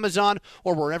 Google, Amazon,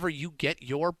 or wherever you get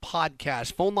your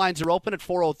podcasts. Phone lines are open at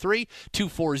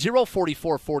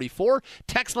 403-240-4444.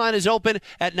 Text line is open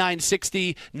at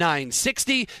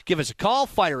 960-960. Give us a call.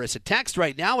 Fire us a text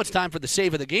right now. It's time for the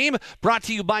save of the game. Brought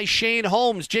to you by Shane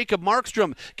Holmes. Jacob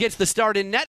Markstrom gets the start in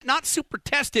net. Not super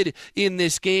tested in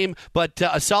this game, but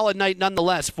a solid night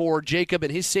nonetheless for Jacob,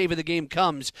 and his save of the game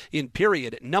comes in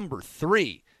period number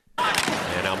 3.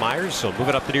 And now Myers will move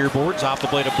it up the near boards, off the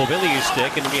blade of Bovilli's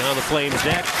stick and behind the Flames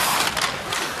net.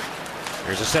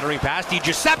 There's a centering pass.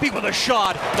 Giuseppe with a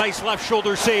shot. Nice left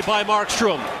shoulder save by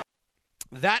Markstrom.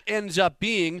 That ends up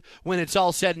being, when it's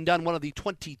all said and done, one of the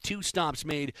 22 stops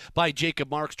made by Jacob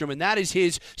Markstrom, and that is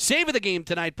his save of the game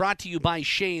tonight, brought to you by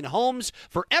Shane Holmes.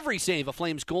 For every save a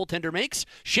Flames goaltender makes,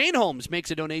 Shane Holmes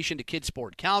makes a donation to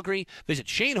Kidsport Calgary. Visit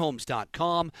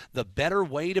ShaneHolmes.com, the better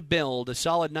way to build. A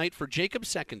solid night for Jacob,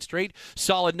 second straight.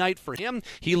 Solid night for him.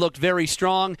 He looked very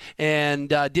strong and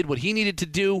did what he needed to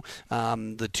do.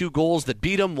 The 2 goals that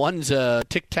beat him, one's a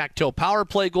tic-tac-toe power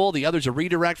play goal, the other's a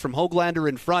redirect from Höglander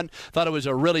in front. Thought it was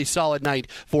a really solid night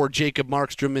for Jacob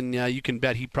Markstrom, and you can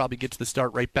bet he probably gets the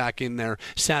start right back in there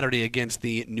Saturday against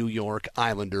the New York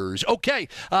Islanders. Okay,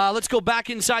 let's go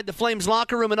back inside the Flames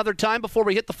locker room another time before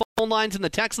we hit the phone lines and the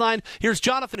text line. Here's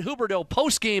Jonathan Huberdeau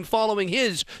post-game following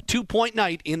his 2-point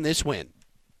night in this win.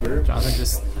 Jonathan,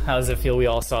 just how does it feel? We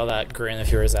all saw that grin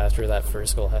of yours after that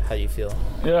first goal. How do you feel?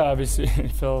 Yeah, obviously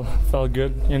it felt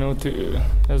good.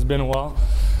 It's been a while.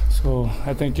 So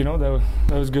I think that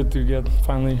was good to get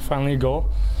finally a goal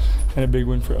and a big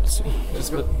win for us.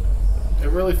 It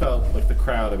really felt like the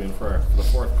crowd. I mean, for the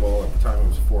 4th goal at the time it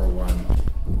was 4-1.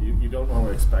 You don't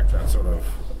normally expect that sort of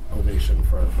ovation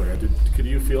for it. Could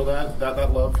you feel that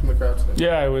love from the crowd today?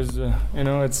 Yeah, it was.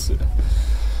 It's.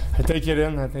 I take it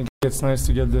in. I think it's nice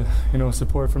to get the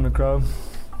support from the crowd.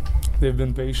 They've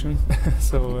been patient,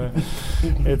 so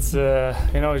it's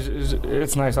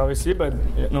it's nice, obviously, but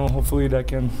hopefully that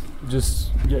can just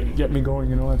get me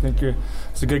going. I think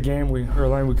it's a good game. We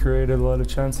created a lot of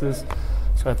chances,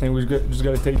 so I think we just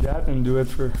got to take that and do it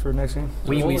for next game.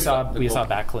 We saw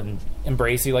Backlund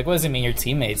embrace you. Like, what does it mean? Your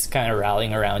teammates kind of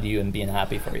rallying around you and being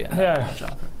happy for you. Yeah,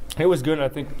 it was good. I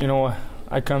think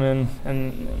I come in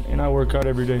and I work out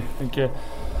every day. I think.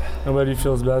 Nobody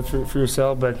feels bad for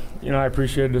yourself, but I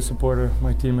appreciate the support of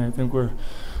my team. I think we're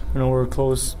a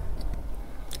close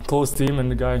close team, and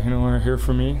the guys, are here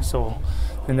for me. So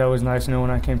I think that was nice.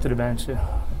 When I came to the bench,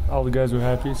 all the guys were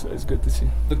happy, so it's good to see.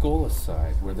 The goal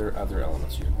aside, were there other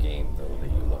elements of your game, though,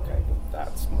 that you look at?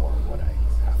 That's more what I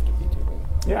have to be doing.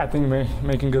 Yeah, I think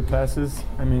making good passes.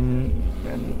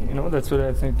 That's what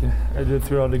I think I did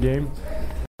throughout the game,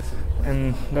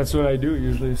 and that's what I do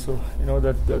usually. So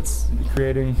that's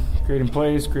creating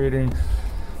plays, creating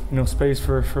space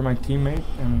for my teammate,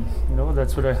 and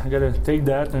that's what I got to take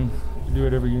that and do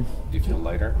it every game. Do you feel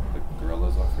lighter? The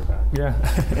gorillas off your back? Yeah,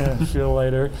 I feel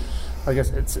lighter. I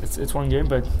guess it's one game,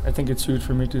 but I think it's huge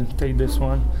for me to take this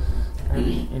one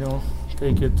and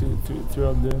take it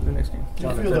throughout the next game. Do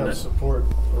you feel that support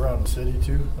around the city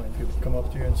too? When people come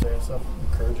up to you and say stuff,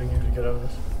 encouraging you to get out of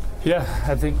this? Yeah,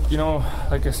 I think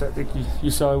like I said, I think you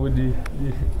saw it with the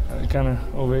kind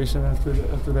of ovation after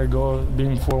that goal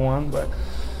being 4-1. But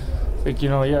I think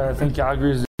I think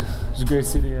Calgary is a great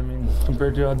city.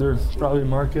 Compared to other probably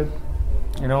market,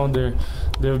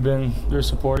 they're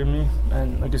supporting me,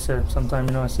 and like I said,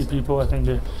 sometimes I see people, I think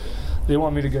they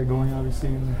want me to get going, obviously,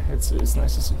 and it's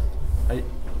nice to see.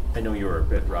 I know you were a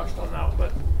bit rushed on that,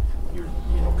 but you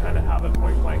kind of have a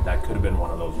point blank. That could have been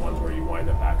one of those ones where you wind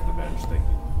up back at the bench thinking,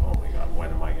 oh my God, when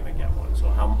am I going to get one? So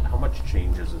how much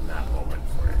changes in that moment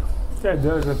for you? Yeah, it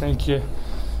does. I think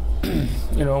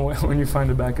when you find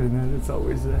the back of the net, it's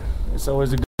always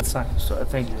a good sign. So I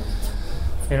think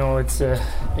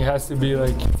it has to be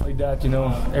like that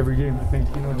every game. I think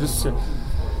just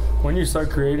when you start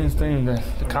creating things,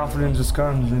 the confidence just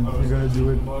comes, and you're gonna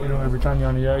do it. Every time you're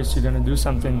on the ice, you're gonna do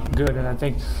something good. And I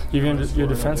think even your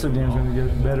defensive game is gonna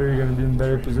get better. You're gonna be in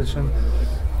better position,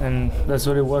 and that's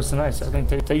what it was tonight. So I think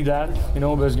they take that,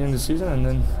 best game of the season, and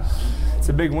then it's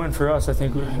a big win for us. I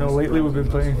think lately we've been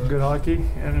playing good hockey,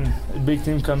 and a big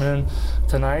team coming in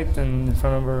tonight and in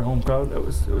front of our home crowd. It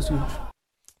was huge.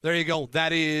 There you go.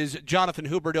 That is Jonathan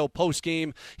Huberdeau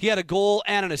post-game. He had a goal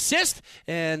and an assist,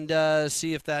 and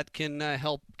see if that can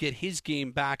help get his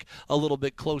game back a little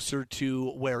bit closer to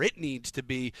where it needs to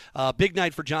be. Big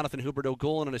night for Jonathan Huberdeau,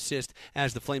 goal and an assist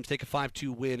as the Flames take a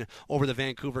 5-2 win over the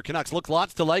Vancouver Canucks. Look,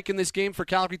 lots to like in this game for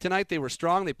Calgary tonight. They were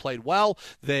strong. They played well.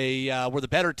 They were the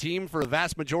better team for the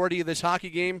vast majority of this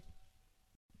hockey game.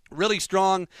 Really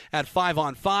strong at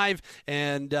 5-on-5,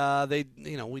 and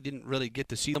we didn't really get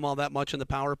to see them all that much in the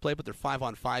power play, but their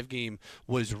 5-on-5 game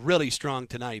was really strong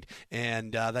tonight,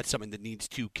 and that's something that needs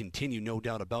to continue, no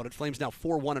doubt about it. Flames now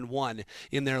 4-1-1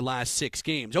 in their last 6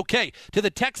 games. Okay, to the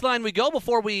text line we go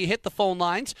before we hit the phone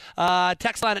lines.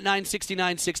 Text line at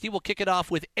 960-960. We'll kick it off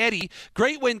with Eddie.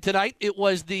 Great win tonight. It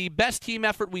was the best team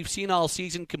effort we've seen all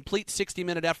season. Complete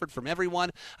 60-minute effort from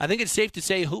everyone. I think it's safe to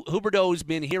say Huberdeau's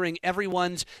been hearing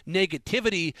everyone's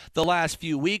negativity the last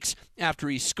few weeks after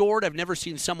he scored. I've never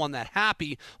seen someone that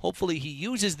happy. Hopefully he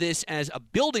uses this as a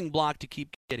building block to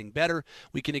keep getting better.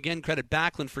 We can again credit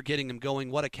Backlund for getting him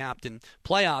going. What a captain.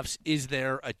 Playoffs, is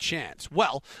there a chance?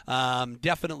 Well,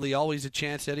 definitely always a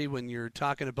chance, Eddie, when you're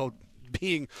talking about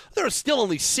there are still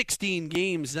only 16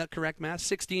 games. Is that correct, Matt?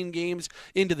 16 games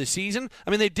into the season.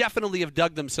 They definitely have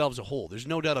dug themselves a hole. There's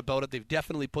no doubt about it. They've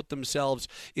definitely put themselves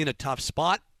in a tough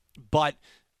spot, but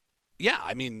yeah,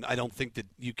 I don't think that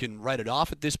you can write it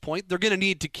off at this point. They're going to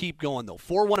need to keep going, though.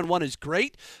 4-1-1 is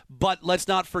great, but let's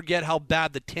not forget how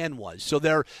bad the 10 was. So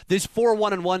this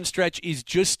 4-1-1 stretch is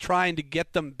just trying to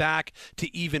get them back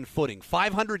to even footing.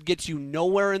 500 gets you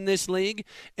nowhere in this league,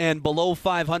 and below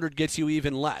 500 gets you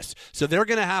even less. So they're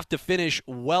going to have to finish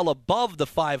well above the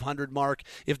 500 mark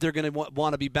if they're going to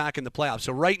want to be back in the playoffs.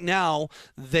 So right now,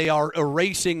 they are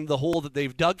erasing the hole that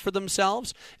they've dug for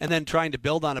themselves and then trying to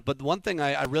build on it. But the one thing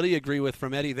I really agree with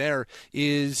from Eddie there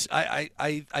is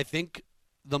I think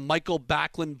the Michael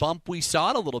Backlund bump we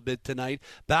saw it a little bit tonight.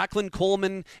 Backlund,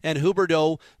 Coleman, and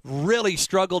Huberdeau really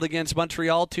struggled against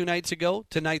Montreal 2 nights ago.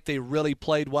 Tonight they really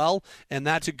played well, and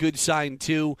that's a good sign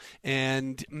too.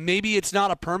 And maybe it's not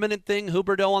a permanent thing,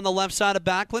 Huberdeau on the left side of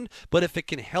Backlund, but if it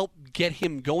can help get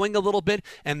him going a little bit,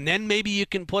 and then maybe you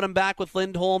can put him back with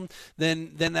Lindholm,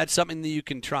 then that's something that you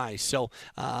can try. So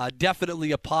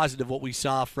definitely a positive what we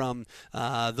saw from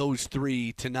those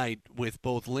three tonight with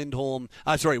both with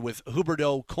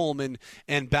Huberdeau, Coleman,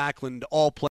 and Backlund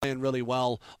all playing really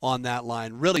well on that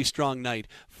line. Really strong night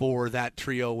for that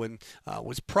trio, and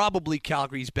was probably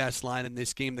Calgary's best line in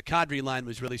this game. The Kadri line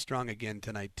was really strong again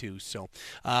tonight too. So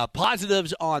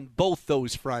positives on both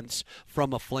those fronts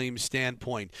from a Flames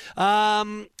standpoint.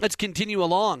 Let's continue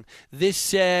along. This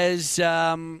says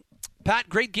Pat,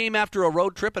 great game after a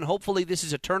road trip, and hopefully this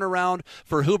is a turnaround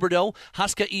for Huberdeau.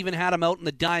 Huska even had him out in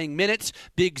the dying minutes.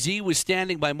 Big Z was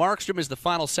standing by Markstrom as the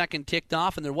final second ticked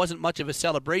off, and there wasn't much of a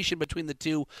celebration between the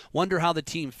two. Wonder how the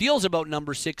team feels about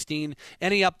number 16.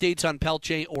 Any updates on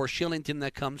Pelche or Shillington?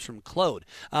 That comes from Claude.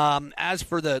 As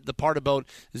for the part about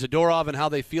Zadorov and how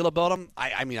they feel about him,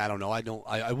 I mean, I don't know.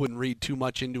 I wouldn't read too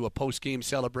much into a post-game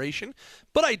celebration,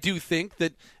 but I do think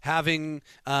that having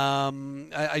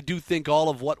I do think all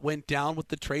of what went down with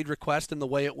the trade request and the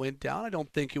way it went down, I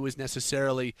don't think it was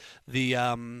necessarily the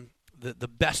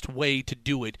best way to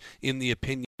do it in the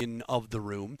opinion of the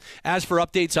room. As for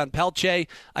updates on Pelche,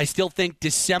 I still think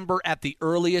December at the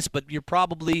earliest, but you're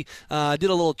probably did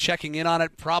a little checking in on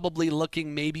it, probably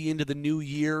looking maybe into the new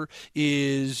year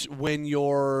is when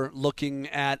you're looking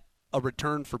at a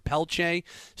return for Pelche,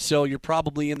 so you're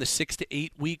probably in the 6 to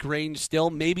 8 week range still.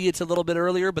 Maybe it's a little bit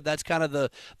earlier, but that's kind of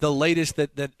the latest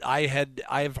that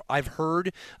I've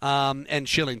heard. And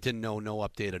Shillington, no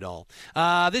update at all.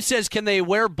 This says, can they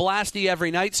wear Blasty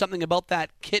every night? Something about that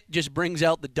kit just brings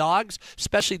out the dogs,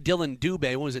 especially Dylan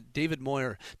Dubé. What was it? Dave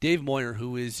Moyer,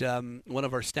 who is one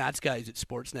of our stats guys at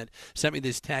Sportsnet, sent me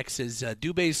this text. Says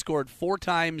Dubé scored 4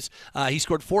 times. He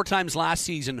scored 4 times last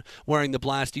season wearing the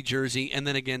Blasty jersey, and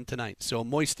then again tonight. So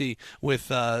Moisty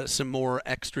with some more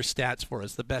extra stats for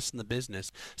us, the best in the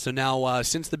business. So now,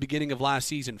 since the beginning of last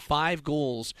season, 5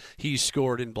 goals he's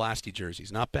scored in Blasty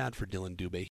jerseys. Not bad for Dylan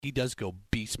Dubé. He does go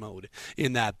beast mode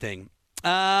in that thing.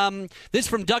 This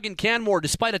from Doug in Canmore.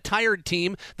 Despite a tired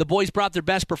team, the boys brought their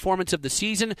best performance of the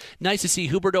season. Nice to see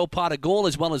Huberdeau pot a goal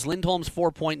as well as Lindholm's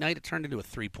 4-point night. It turned into a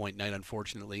 3-point night,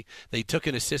 unfortunately. They took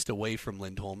an assist away from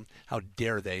Lindholm. How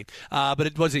dare they? But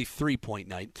it was a 3-point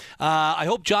night. I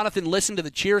hope Jonathan listened to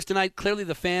the cheers tonight. Clearly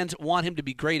the fans want him to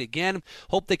be great again.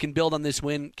 Hope they can build on this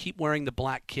win. Keep wearing the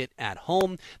black kit at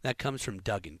home. That comes from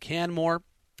Doug in Canmore.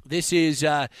 This is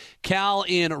Cal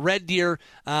in Red Deer.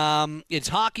 It's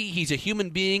hockey. He's a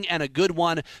human being and a good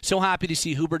one. So happy to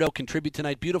see Huberdeau contribute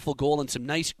tonight. Beautiful goal and some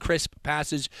nice, crisp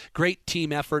passes. Great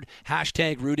team effort. #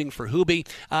 rooting for Hubie.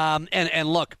 And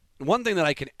look, one thing that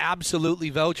I can absolutely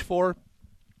vouch for,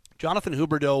 Jonathan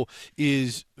Huberdeau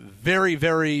is very,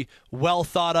 very well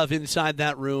thought of inside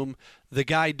that room. The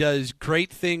guy does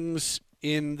great things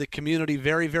in the community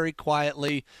very, very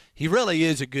quietly. He really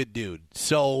is a good dude.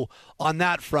 So on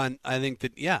that front, I think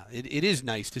that, yeah, it is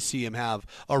nice to see him have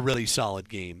a really solid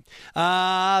game.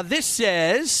 This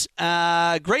says,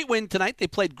 great win tonight. They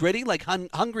played gritty like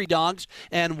hungry dogs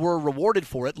and were rewarded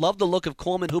for it. Love the look of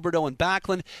Coleman, Huberdeau, and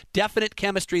Backlund. Definite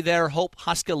chemistry there. Hope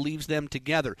Huska leaves them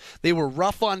together. They were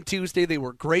rough on Tuesday. They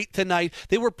were great tonight.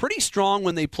 They were pretty strong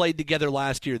when they played together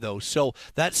last year, though. So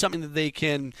that's something that they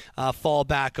can fall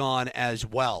back on as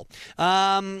well.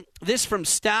 This from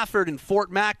Stafford in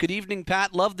Fort Mac. Good evening,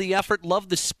 Pat. Love the effort, love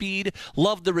the speed,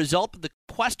 love the result. But the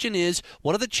question is,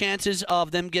 what are the chances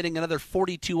of them getting another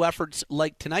 42 efforts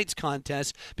like tonight's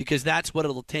contest? Because that's what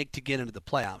it'll take to get into the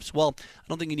playoffs. Well, I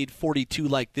don't think you need 42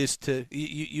 like this to.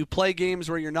 You play games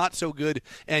where you're not so good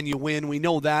and you win. We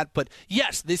know that. But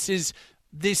yes, this is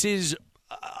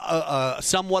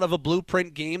somewhat of a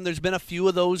blueprint game. There's been a few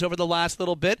of those over the last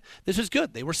little bit. This was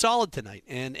good. They were solid tonight,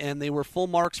 and they were full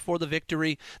marks for the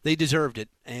victory. They deserved it,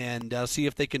 and see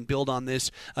if they can build on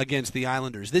this against the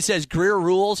Islanders. This says Greer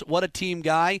rules. What a team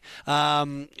guy.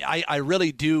 I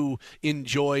really do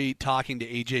enjoy talking to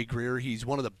AJ Greer. He's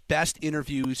one of the best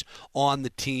interviews on the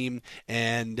team,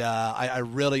 and I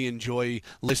really enjoy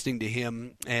listening to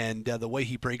him and the way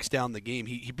he breaks down the game.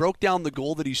 He broke down the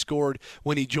goal that he scored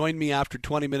when he joined me after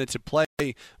 20 minutes of play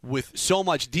with so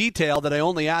much detail that I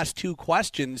only asked 2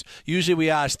 questions. Usually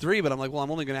we ask 3, but I'm like, well, I'm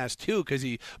only going to ask 2 because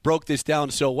he broke this down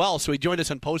so well. So he joined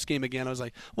us on Postgame again. I was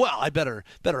like, well, I better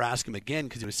ask him again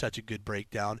because it was such a good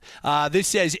breakdown. This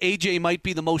says AJ might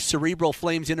be the most cerebral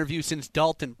Flames interview since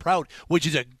Dalton Prout, which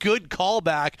is a good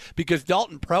callback because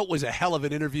Dalton Prout was a hell of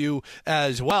an interview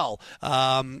as well.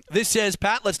 This says,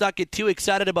 Pat, let's not get too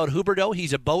excited about Huberdeau.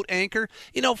 He's a boat anchor.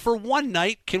 For one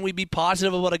night, can we be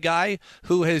positive about a guy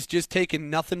who has just taken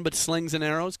nothing but slings and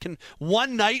arrows? Can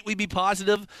one night we be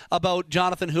positive about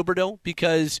Jonathan Huberdeau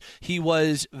because he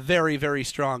was very, very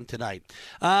strong tonight?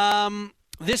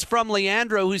 This from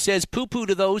Leandro, who says, poo-poo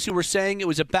to those who were saying it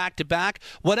was a back-to-back.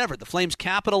 Whatever. The Flames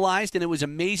capitalized, and it was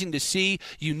amazing to see.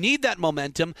 You need that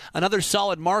momentum. Another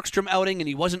solid Markstrom outing, and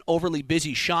he wasn't overly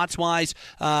busy shots-wise.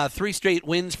 3 straight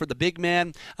wins for the big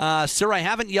man. Sir, I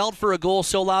haven't yelled for a goal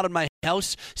so loud in my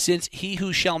house since he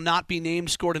who shall not be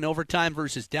named scored in overtime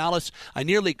versus Dallas. I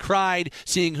nearly cried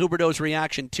seeing Huberdeau's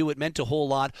reaction to it. Meant a whole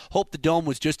lot. Hope the Dome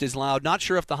was just as loud. Not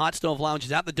sure if the Hot Stove Lounge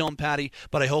is at the Dome, Patty,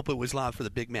 but I hope it was loud for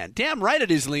the big man. Damn right it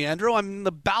is, Leandro. I'm in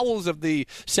the bowels of the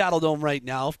Saddle Dome right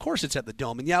now. Of course it's at the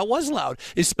Dome. And yeah, it was loud,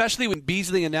 especially when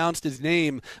Beasley announced his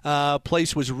name.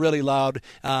 Place was really loud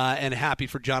and happy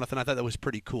for Jonathan. I thought that was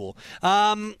pretty cool.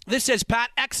 This says,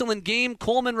 Pat, excellent game.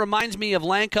 Coleman reminds me of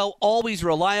Lankow, always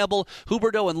reliable.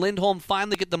 Huberdeau and Lindholm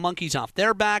finally get the monkeys off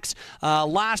their backs.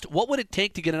 Last, what would it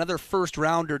take to get another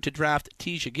first-rounder to draft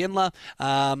Tisha Ginla?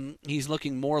 He's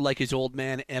looking more like his old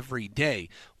man every day.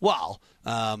 Well,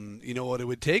 you know what it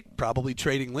would take? Probably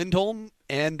trading Lindholm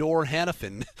and or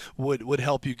Hannafin would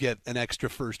help you get an extra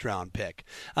first-round pick.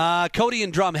 Cody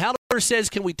and Drum Heller says,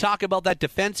 can we talk about that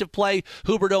defensive play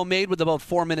Huberdeau made with about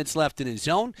 4 minutes left in his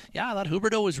zone? Yeah, I thought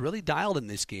Huberdeau was really dialed in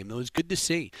this game. That was good to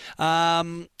see.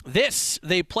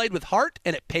 They played with heart,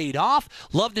 and it paid off.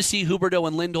 Love to see Huberdeau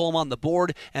and Lindholm on the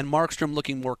board, and Markstrom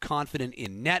looking more confident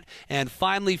in net. And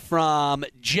finally from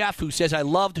Jeff, who says, I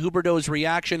loved Huberdeau's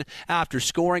reaction after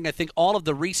scoring. I think all of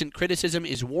the recent criticism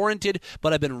is warranted,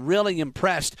 but I've been really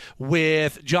impressed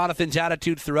with Jonathan's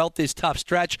attitude throughout this tough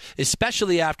stretch,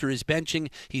 especially after his benching.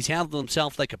 He's handled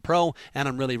himself like a pro, and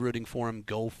I'm really rooting for him.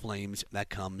 Go Flames.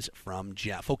 That comes from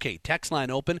Jeff. Okay, text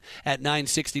line open at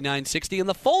 960-960, and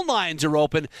the phone lines are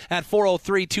open at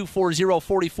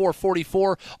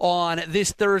 403-240-4444 on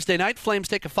this Thursday night. Flames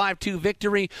take a 5-2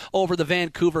 victory over the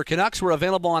Vancouver Canucks. We're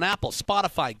available on Apple,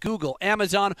 Spotify, Google,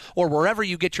 Amazon, or wherever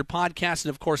you get your podcasts, and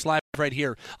of course live right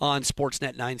here on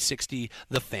Sportsnet 960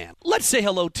 The Fan. Let's say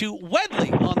hello to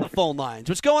Wedley on the phone lines.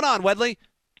 What's going on, Wedley?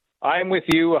 I'm with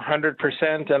you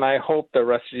 100%, and I hope the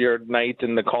rest of your night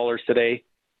and the callers today,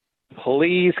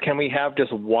 please, can we have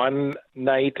just one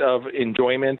night of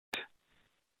enjoyment?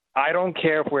 I don't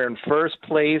care if we're in first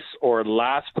place or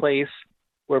last place.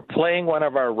 We're playing one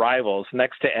of our rivals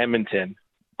next to Edmonton.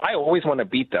 I always want to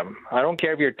beat them. I don't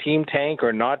care if you're Team Tank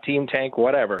or not Team Tank,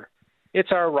 whatever.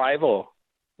 It's our rival.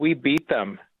 We beat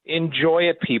them. Enjoy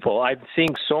it, people. I'm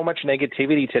seeing so much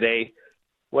negativity today,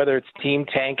 whether it's Team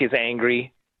Tank is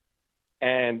angry.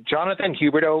 And Jonathan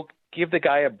Huberdeau, give the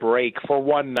guy a break for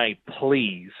one night,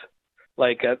 please.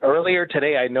 Like earlier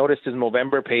today, I noticed his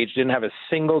Movember page didn't have a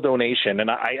single donation,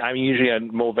 and I'm usually a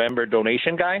Movember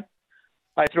donation guy.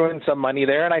 I threw in some money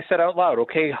there, and I said out loud,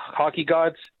 okay, hockey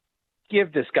gods,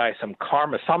 give this guy some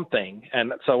karma, something.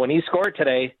 And so when he scored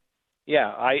today, yeah,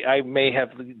 I may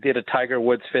have did a Tiger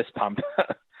Woods fist pump.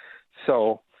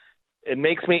 So it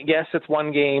makes me, yes, it's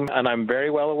one game, and I'm very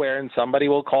well aware, and somebody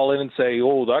will call in and say,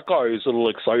 oh, that guy is a little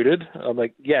excited. I'm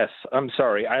like, yes, I'm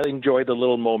sorry. I enjoy the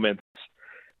little moments.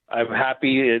 I'm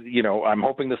happy, I'm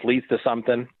hoping this leads to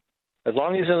something. As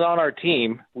long as he's on our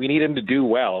team, we need him to do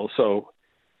well. So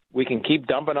we can keep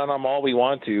dumping on him all we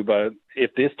want to, but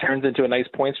if this turns into a nice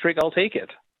point streak, I'll take it.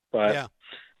 But,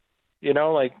 he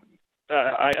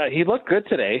looked good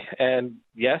today, and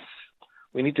yes,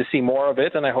 we need to see more of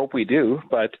it, and I hope we do.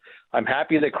 But I'm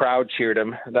happy the crowd cheered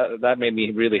him. That made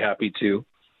me really happy too.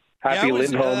 Happy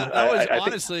Lindholm.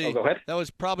 Honestly, go ahead. That was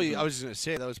probably. I was going to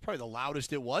say that was probably the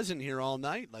loudest it was in here all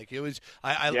night. Like it was.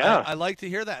 I like to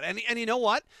hear that. And you know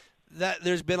what? That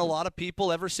there's been a lot of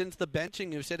people ever since the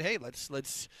benching who said, "Hey,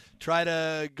 let's try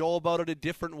to go about it a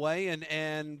different way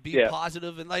and be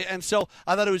positive." And so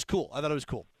I thought it was cool.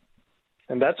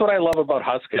 And that's what I love about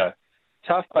Huska.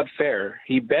 Tough but fair.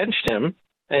 He benched him,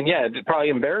 and it probably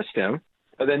embarrassed him.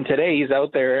 But then today he's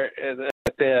out there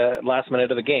at the last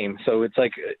minute of the game. So it's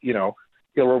like, he'll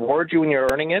reward you when you're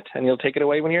earning it, and he'll take it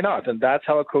away when you're not. And that's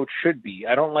how a coach should be.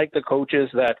 I don't like the coaches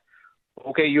that,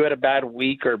 okay, you had a bad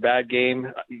week or bad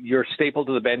game, you're stapled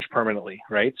to the bench permanently,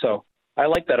 right? So I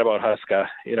like that about Huska.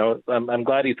 I'm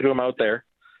glad he threw him out there.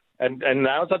 And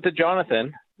now it's up to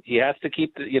Jonathan. He has to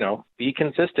keep, be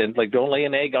consistent. Like, don't lay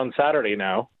an egg on Saturday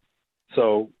now.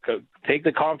 So take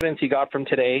the confidence he got from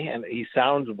today, and he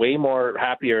sounds way more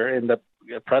happier in the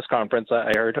press conference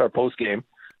I heard, or post-game.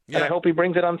 Yeah. And I hope he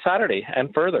brings it on Saturday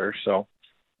and further. So,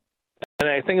 and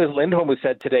I think it was Lindholm who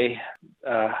said today,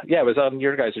 it was on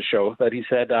your guys' show, that he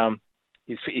said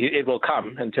it will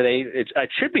come. And today it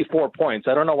should be 4 points.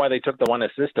 I don't know why they took the one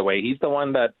assist away. He's the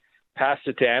one that passed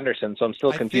it to Anderson, so I'm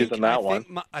still confused on that one.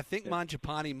 I think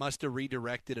Mangiapane must have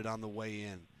redirected it on the way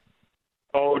in.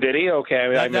 Oh, did he?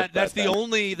 Okay, I missed that's the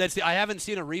only. I haven't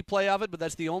seen a replay of it, but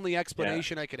that's the only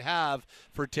explanation I could have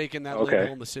for taking that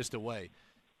Lindholm assist away.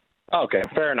 Okay,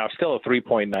 fair enough. Still a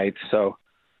 3-point night. So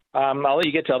I'll let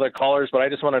you get to other callers, but I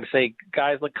just wanted to say,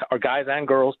 guys and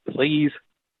girls, please,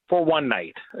 for one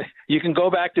night, you can go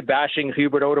back to bashing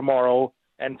Huberdeau tomorrow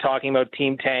and talking about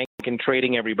Team Tank and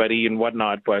trading everybody and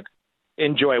whatnot, but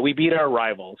enjoy. We beat our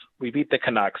rivals. We beat the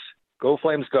Canucks. Go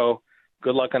Flames, go.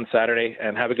 Good luck on Saturday,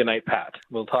 and have a good night, Pat.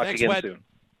 We'll talk again soon.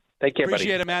 Take care,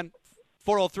 Appreciate buddy. it, man.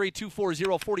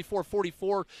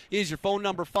 403-240-4444 is your phone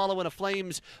number following a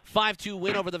Flames 5-2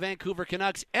 win over the Vancouver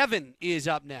Canucks. Evan is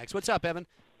up next. What's up, Evan?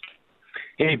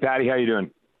 Hey, Patty, how you doing?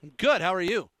 Good. How are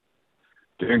you?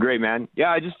 Doing great, man.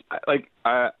 Yeah,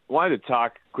 I wanted to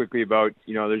talk quickly about,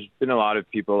 there's been a lot of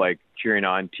people cheering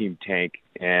on Team Tank,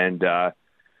 and I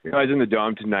was in the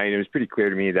Dome tonight, and it was pretty clear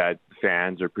to me that the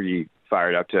fans are pretty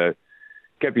fired up to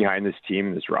get behind this team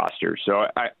and this roster. So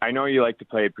I know you like to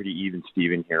play it pretty even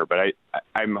Steven here, but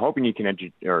I'm hoping you can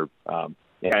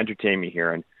entertain me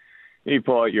here and maybe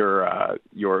pull out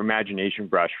your imagination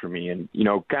brush for me and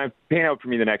kind of paint out for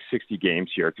me the next 60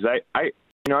 games here, because I'm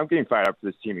getting fired up for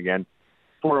this team again.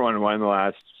 4-1-1 in the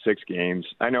last 6 games.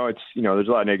 I know it's there's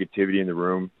a lot of negativity in the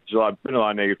room. There's been a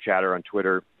lot of negative chatter on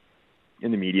Twitter,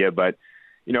 in the media, but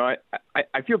I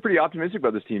feel pretty optimistic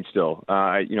about this team still.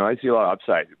 I see a lot of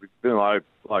upside. We've been a lot of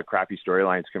crappy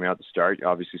storylines coming out at the start.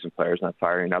 Obviously, some players not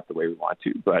firing up the way we want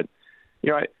to. But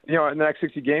in the next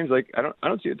 60 games, I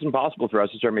don't see it's impossible for us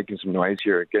to start making some noise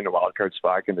here, getting a wild card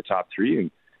spot in the top 3.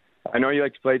 And I know you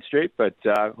like to play it straight, but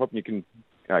hoping you can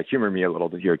humor me a little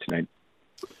bit here tonight.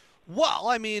 Well,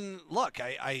 I mean, look,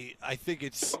 I think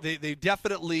it's they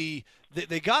definitely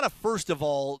they got to first of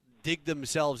all dig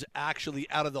themselves actually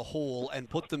out of the hole and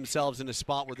put themselves in a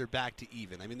spot where they're back to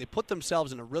even. I mean, they put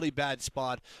themselves in a really bad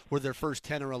spot with their first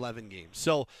 10 or 11 games.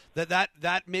 So that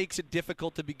makes it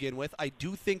difficult to begin with. I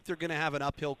do think they're going to have an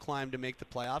uphill climb to make the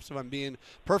playoffs, if I'm being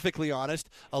perfectly honest.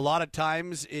 A lot of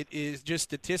times it is just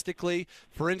statistically.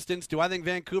 For instance, do I think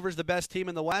Vancouver's the best team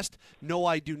in the West? No,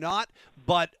 I do not.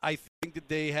 But I think that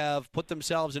they have put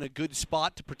themselves in a good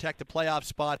spot to protect a playoff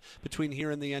spot between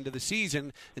here and the end of the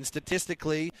season. And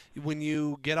statistically, when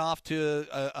you get off to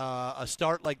a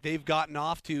start like they've gotten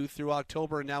off to through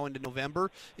October and now into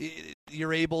November,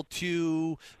 you're able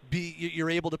to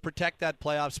protect that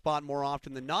playoff spot more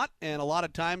often than not. And a lot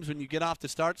of times when you get off to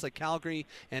starts like Calgary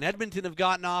and Edmonton have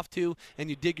gotten off to, and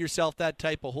you dig yourself that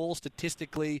type of hole,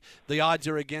 statistically the odds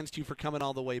are against you for coming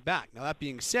all the way back. Now that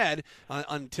being said,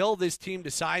 until this team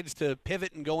decides to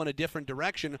pivot and go in a different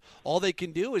direction, all they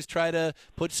can do is try to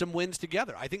put some wins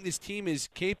together. I think this team is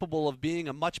capable of being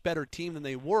a much better team than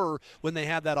they were when they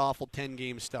had that awful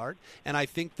 10-game start. And I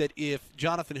think that if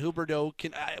Jonathan Huberdeau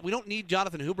can, we don't need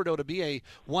Jonathan Huberdeau to be a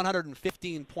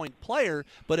 115-point player,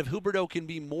 but if Huberdeau can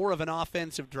be more of an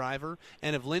offensive driver,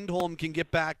 and if Lindholm can get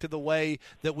back to the way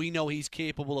that we know he's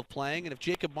capable of playing, and if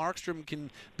Jacob Markstrom can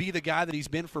be the guy that he's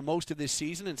been for most of this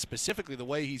season, and specifically the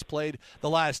way he's played the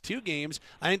last 2 games,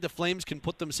 I think the Flames can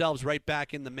put themselves right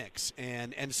back in the mix.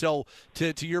 And so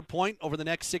to your point, over the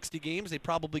next 60 games, they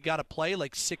probably got to play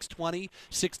like 620,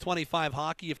 625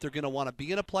 hockey if they're going to want to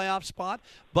be in a playoff spot.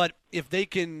 But if they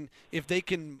can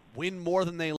win more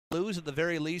than they lose, at the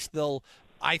very least, they'll,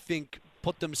 I think,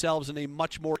 put themselves in a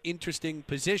much more interesting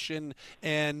position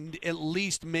and at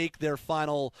least make their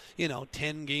final,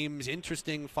 10 games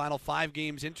interesting, final 5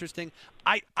 games interesting.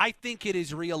 I think it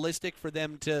is realistic for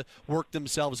them to work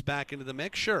themselves back into the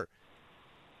mix, sure.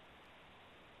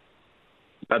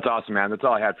 That's awesome, man. That's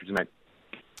all I had for tonight.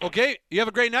 Okay. You have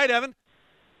a great night, Evan.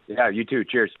 Yeah, you too.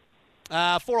 Cheers.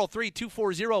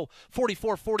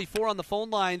 403-240-4444 on the phone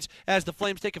lines as the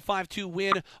Flames take a 5-2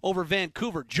 win over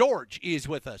Vancouver. George is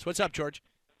with us. What's up, George?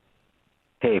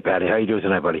 Hey, Patty. How you doing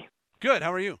tonight, buddy? Good.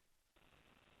 How are you?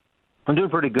 I'm doing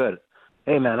pretty good.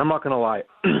 Hey, man, I'm not going to lie.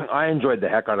 I enjoyed the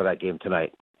heck out of that game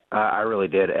tonight. I really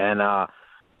did. And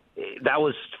that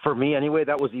was, for me anyway,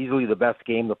 that was easily the best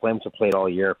game the Flames have played all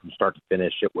year from start to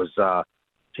finish. It was,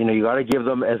 you got to give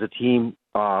them as a team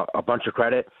a bunch of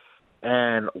credit.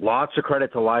 And lots of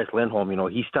credit to Elias Lindholm.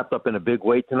 He stepped up in a big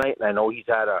way tonight, and I know he's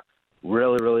had a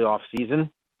really, really off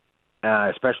season,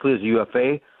 especially as a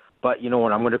UFA. But,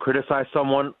 when I'm going to criticize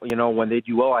someone, when they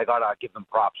do well, I got to give them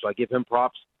props. So I give him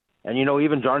props. And,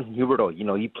 even Jonathan Huberdeau, he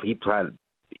had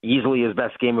easily his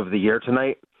best game of the year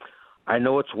tonight. I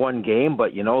know it's one game,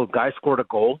 but, the guy scored a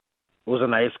goal. It was a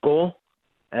nice goal.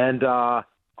 And I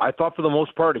thought for the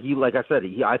most part,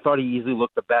 I thought he easily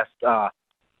looked the best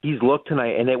he's looked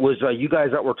tonight. And it was you guys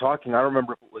that were talking. I don't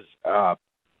remember if it was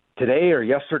today or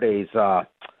yesterday's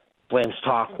Flames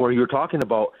talk where you were talking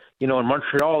about, in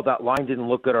Montreal, that line didn't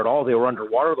look good at all. They were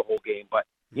underwater the whole game. But,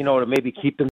 to maybe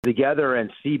keep them together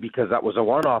and see, because that was a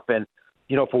one-off. And,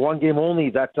 for one game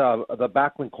only, that the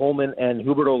Backlund, Coleman, and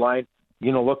Huberdeau line,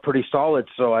 looked pretty solid.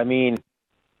 So, I mean...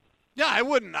 Yeah, I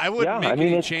wouldn't make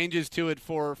any changes to it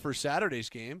for Saturday's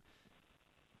game.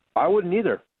 I wouldn't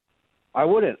either. I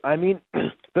wouldn't. I mean,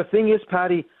 the thing is,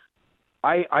 Patty,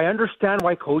 I understand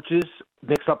why coaches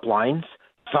mix up lines.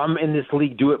 Some in this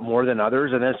league do it more than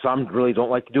others, and then some really don't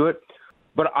like to do it.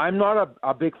 But I'm not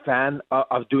a big fan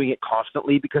of doing it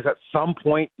constantly, because at some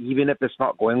point, even if it's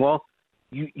not going well,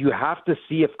 you have to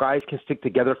see if guys can stick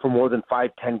together for more than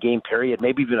 5-10 game period,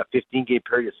 maybe even a 15 game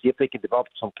period, to see if they can develop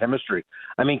some chemistry.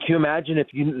 I mean, can you imagine if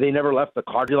they never left the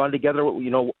Kadri line together?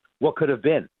 What could have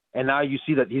been? And now you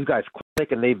see that these guys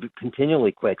click, and they've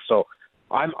continually clicked. So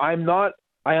I'm not.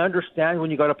 I understand when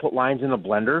you got to put lines in a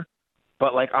blender,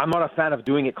 but I'm not a fan of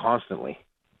doing it constantly.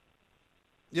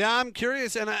 Yeah, I'm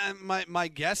curious, and my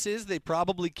guess is they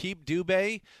probably keep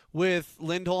Dubé with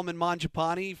Lindholm and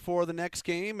Mangiapane for the next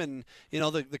game, and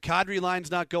the Kadri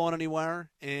line's not going anywhere,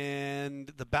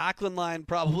 and the Backlund line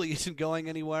probably isn't going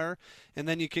anywhere, and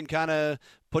then you can kind of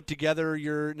put together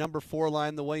your number 4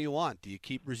 line the way you want. Do you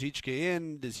keep Ruzicka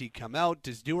in? Does he come out?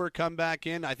 Does Dewar come back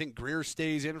in? I think Greer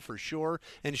stays in for sure,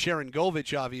 and Sharon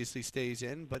Govich obviously stays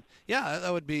in, but yeah,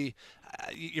 that would be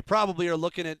you probably are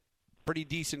looking at pretty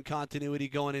decent continuity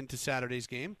going into Saturday's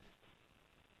game.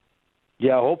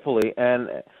 Yeah, hopefully. And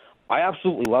I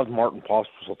absolutely loved Martin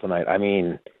Pospisil tonight. I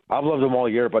mean, I've loved him all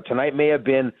year, but tonight may have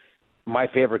been my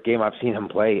favorite game I've seen him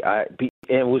play.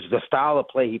 It was the style of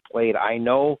play he played. I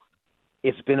know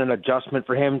it's been an adjustment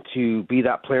for him to be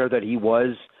that player that he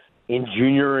was in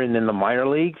junior and in the minor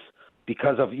leagues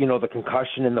because of, the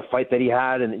concussion and the fight that he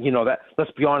had. And, that,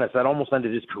 let's be honest, that almost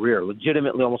ended his career,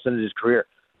 legitimately almost ended his career.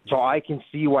 So I can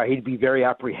see why he'd be very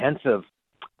apprehensive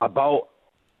about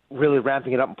really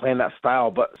ramping it up and playing that style.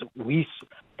 But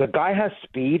the guy has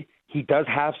speed. He does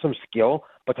have some skill.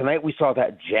 But tonight we saw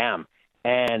that jam.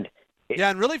 And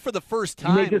and really for the first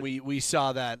time we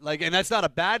saw that. And that's not a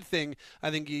bad thing. I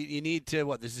think you need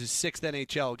to, this is his 6th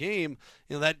NHL game.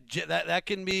 That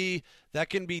can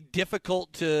be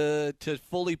difficult to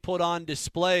fully put on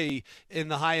display in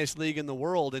the highest league in the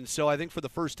world. And so I think for the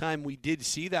first time we did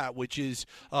see that, which is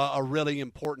a really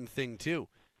important thing too.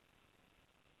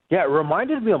 Yeah, it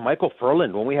reminded me of Michael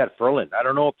Ferland when we had Ferland. I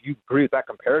don't know if you agree with that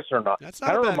comparison or not. That's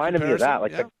not a bad reminded me of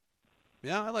that.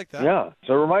 Yeah, I like that. Yeah,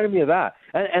 so it reminded me of that.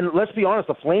 And let's be honest,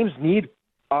 the Flames need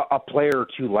a player or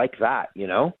two like that,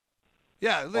 Yeah,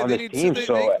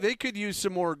 they could use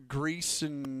some more grease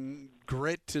and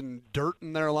grit and dirt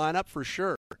in their lineup for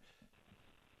sure.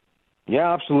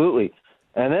 Yeah, absolutely.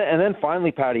 And then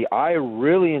finally, Patty, I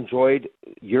really enjoyed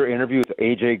your interview with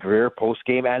AJ Greer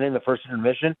post-game and in the first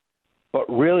intermission. But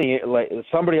really,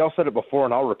 somebody else said it before,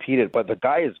 and I'll repeat it, but the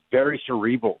guy is very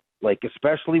cerebral,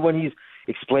 especially when he's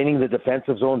explaining the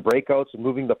defensive zone breakouts and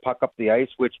moving the puck up the ice,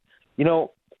 which,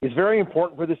 is very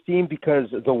important for this team because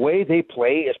the way they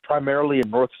play is primarily a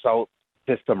north-south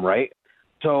system, right?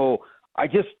 So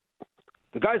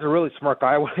the guy's a really smart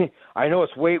guy. I know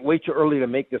it's way too early to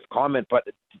make this comment, but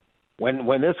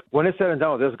when it's said and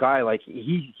done with this guy,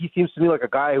 he seems to me like a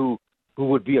guy who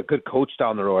would be a good coach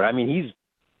down the road. I mean, he's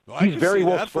very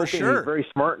well spoken, sure. He's very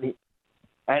smart,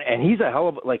 and he's a hell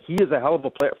of he is a hell of a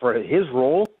player for his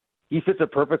role. He fits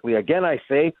it perfectly. Again, I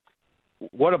say,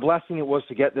 what a blessing it was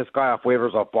to get this guy off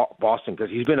waivers off Boston because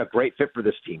he's been a great fit for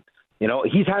this team.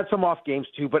 He's had some off games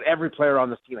too, but every player on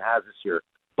this team has this year.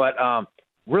 But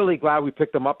really glad we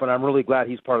picked him up, and I'm really glad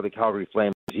he's part of the Calgary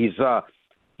Flames. He's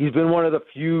been one of the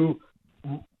few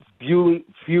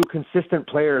consistent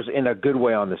players in a good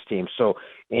way on this team. So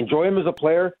enjoy him as a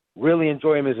player. Really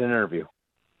enjoy him as an interview.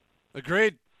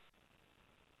 Agreed.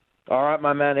 All right,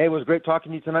 my man. Hey, it was great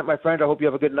talking to you tonight, my friend. I hope you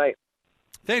have a good night.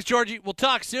 Thanks, Georgie. We'll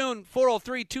talk soon.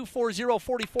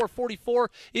 403-240-4444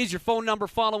 is your phone number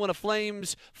following a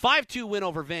Flames 5-2 win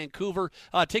over Vancouver.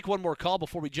 Take one more call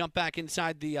before we jump back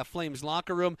inside the Flames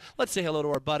locker room. Let's say hello to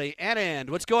our buddy, Anand.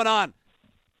 What's going on?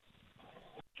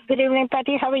 Good evening,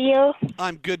 Patty. How are you?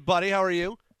 I'm good, buddy. How are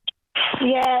you?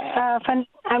 Yeah,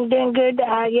 I'm doing good.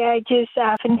 I just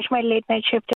finished my late night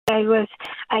shift. I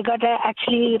got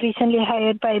actually recently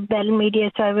hired by Bell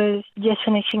Media, so I was just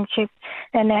finishing shift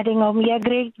and heading home. Yeah,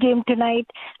 great game tonight.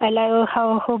 I love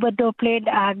how Huberdeau played.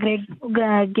 Great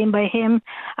game by him.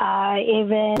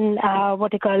 Even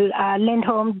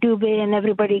Lindholm, Dubé, and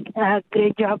everybody.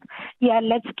 Great job. Yeah,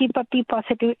 let's keep up the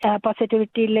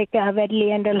positivity. Like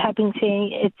Wedley and Al have been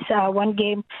saying, it's one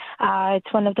game.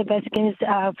 It's one of the best games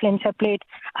Flames have played.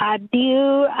 Did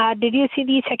you see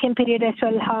the second period as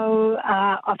well? How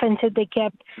offensive they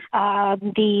kept,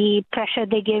 the pressure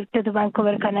they gave to the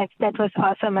Vancouver Canucks. That was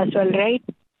awesome as well, right?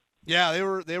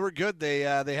 Yeah, they were good. They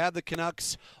had the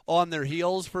Canucks on their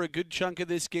heels for a good chunk of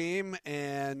this game,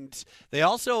 and they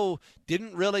also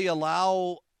didn't really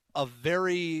allow a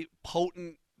very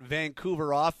potent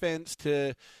Vancouver offense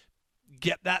to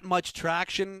get that much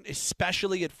traction,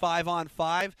 especially at 5-on-5.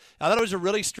 I thought it was a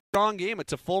really strong game.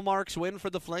 It's a full marks win for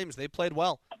the Flames. They played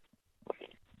well.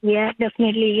 Yeah,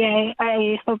 definitely. Yeah,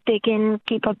 I hope they can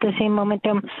keep up the same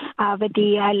momentum with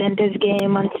the Islanders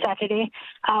game on Saturday.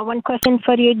 One question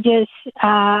for you, just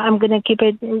I'm going to keep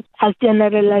it as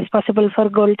general as possible for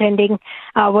goaltending.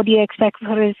 What do you expect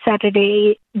for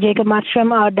Saturday, Jacob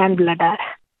Markstrom or Dan Vladar?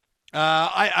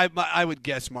 I would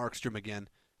guess Markstrom again.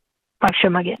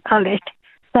 Markstrom again. All right.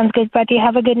 Sounds good, Patty.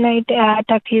 Have a good night.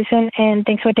 Talk to you soon, and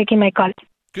thanks for taking my call.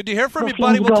 Good to hear from you,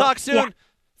 buddy. We'll talk soon. Yeah.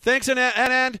 Thanks,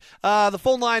 Anand. The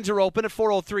phone lines are open at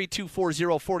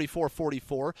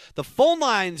 403-240-4444. The phone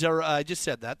lines are, I just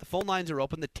said that. The phone lines are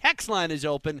open. The text line is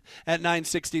open at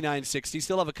 960-960.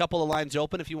 Still have a couple of lines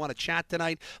open if you want to chat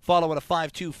tonight following a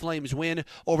 5-2 Flames win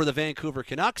over the Vancouver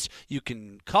Canucks. You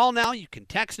can call now. You can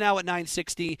text now at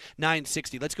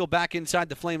 960-960. Let's go back inside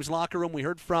the Flames locker room. We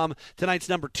heard from tonight's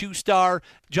number 2 star,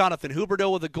 Jonathan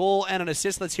Huberdeau, with a goal and an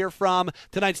assist. Let's hear from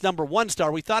tonight's number 1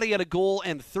 star. We thought he had a goal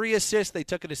and 3 assists. They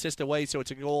took an assist away, so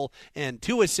it's a goal and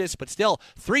 2 assists, but still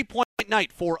 3-point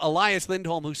night for Elias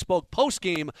Lindholm, who spoke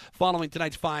post-game following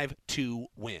tonight's 5-2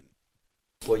 win.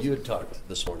 Well, you had talked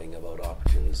this morning about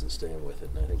opportunities and staying with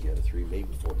it, and I think you had a 3,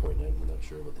 maybe 4.9. I'm not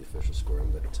sure about the official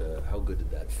scoring, but how good did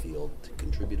that feel to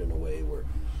contribute in a way where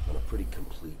on a pretty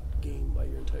complete game by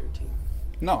your entire team?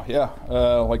 No, yeah.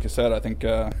 Like you said, I think,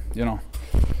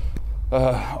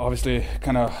 obviously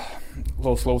kind of a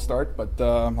little slow start, but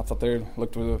I thought they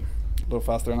looked a little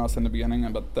faster than us in the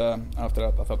beginning, but after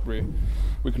that I thought we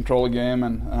controlled the game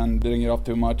and didn't get off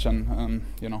too much, and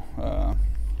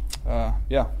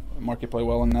Marky played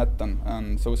well in net,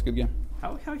 and so it was a good game.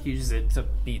 How huge is it to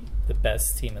beat the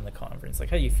best team in the conference?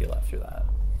 Like, how do you feel after that?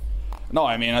 No,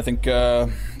 I mean, I think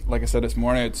like I said this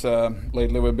morning, it's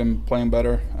lately we've been playing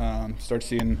better, start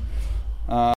seeing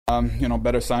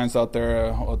better signs out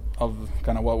there of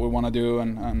kind of what we want to do,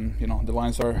 and the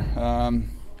lines are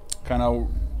kind of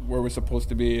where we're supposed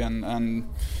to be, and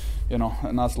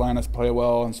us line has played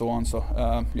well and so on. So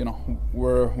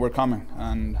we're coming,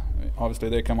 and obviously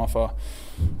they come off a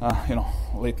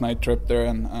late night trip there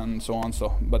and so on.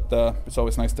 So, but it's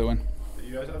always nice to win.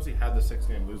 You guys obviously had the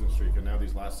 6-game losing streak, and now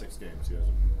these last 6 games, you guys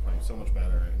are playing so much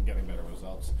better and getting better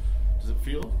results. Does it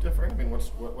feel different? I mean,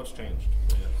 what's changed?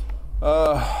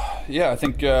 Yeah, I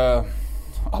think a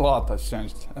lot has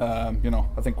changed. I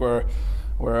think we're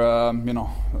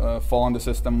following the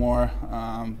system more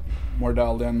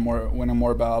dialed in, more winning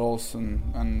more battles,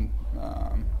 and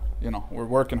we're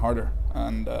working harder,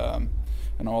 and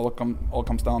all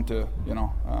comes down to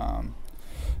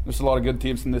there's a lot of good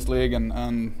teams in this league, and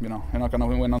you're not going to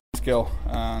win on skill,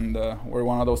 and we're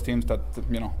one of those teams that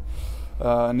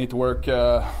need to work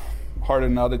harder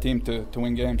than the other team to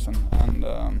win games, and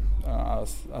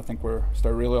I think we're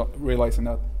starting realizing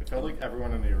that. It felt like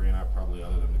everyone in the arena, probably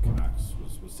other than the Canucks,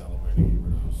 was celebrating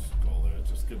Huberdeau's goal there.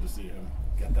 It's just good to see him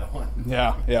get that one.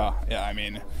 Yeah. I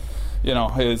mean,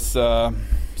 he's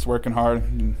working hard.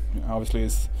 Obviously,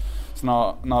 it's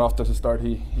not off to the start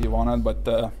he wanted, but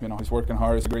he's working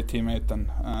hard. He's a great teammate,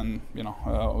 and it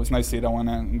was nice to see that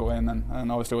one go in,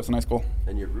 and obviously it was a nice goal.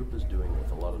 And your group is doing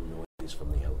with a lot of noise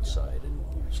from the outside, and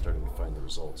you're starting to find the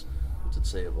results. What's it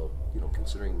say about,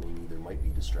 considering maybe there might be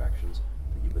distractions,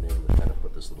 that you've been able to kind of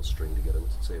put this little string together?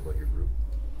 What's it say about your group?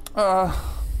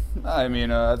 I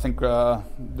mean, I think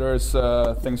there's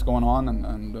things going on,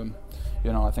 and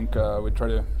I think we try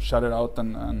to shut it out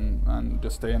and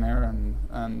just stay in there and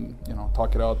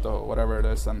talk it out, or whatever it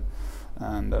is, and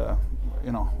a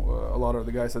lot of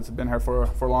the guys that's been here for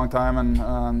a long time,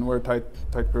 and we're a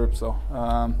tight group, so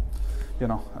we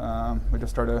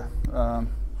just try to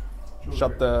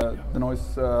shut the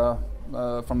noise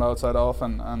from the outside off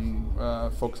and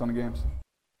focus on the games.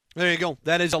 There you go.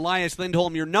 That is Elias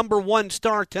Lindholm, your number 1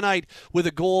 star tonight, with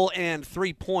a goal and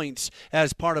 3 points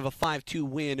as part of a 5-2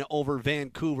 win over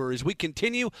Vancouver. As we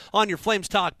continue on your Flames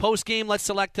Talk postgame, let's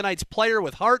select tonight's player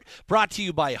with heart, brought to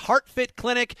you by Heart Fit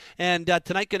Clinic. And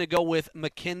tonight going to go with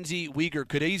Mackenzie Weegar.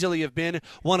 Could easily have been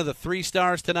one of the 3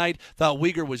 stars tonight. Thought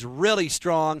Weegar was really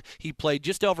strong. He played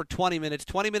just over 20 minutes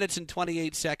and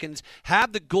 28 seconds,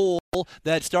 had the goal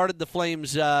that started the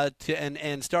Flames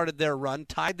and started their run,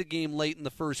 tied the game late in the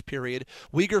first period.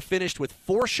 Weegar finished with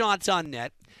 4 shots on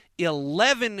net,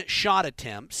 11 shot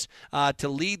attempts to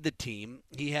lead the team.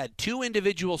 He had 2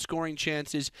 individual scoring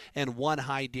chances and 1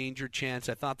 high danger chance.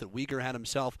 I thought that Weegar had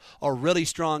himself a really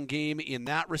strong game in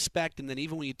that respect, and then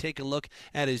even when you take a look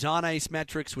at his on-ice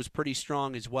metrics, was pretty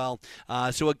strong as well.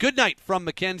 So a good night from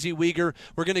Mackenzie Weegar.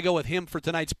 We're going to go with him for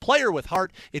tonight's Player with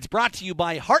Heart. It's brought to you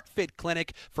by HeartFit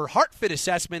Clinic for HeartFit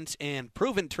assessments and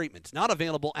proven treatments. Not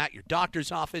available at your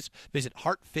doctor's office. Visit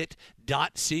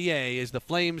heartfit.ca as the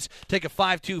Flames take a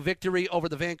 5-2 victory over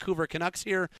the Vancouver Canucks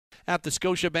here at the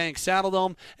Scotiabank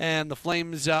Saddledome, and the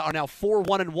Flames are now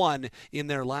 4-1-1 in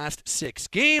their last 6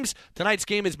 games. Tonight's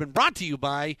game has been brought to you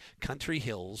by Country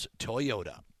Hills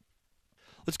Toyota.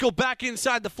 Let's go back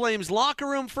inside the Flames locker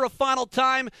room for a final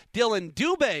time. Dylan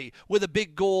Dubé with a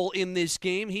big goal in this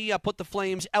game. He put the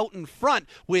Flames out in front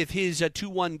with his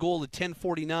 2-1 goal at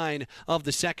 10:49 of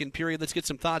the second period. Let's get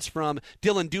some thoughts from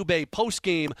Dylan Dubé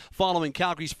post-game following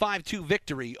Calgary's 5-2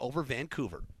 victory over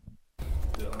Vancouver.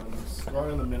 Dylan,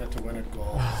 scoring in the minute to win a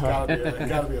goal. It's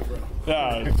gotta be a thrill.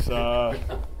 Yeah, it's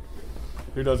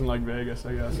who doesn't like Vegas,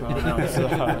 I guess.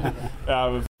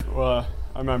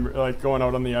 I remember like going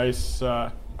out on the ice,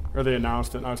 where they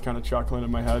announced it, and I was kind of chuckling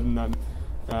in my head, and then,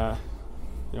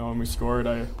 when we scored,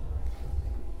 I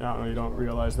don't know, you don't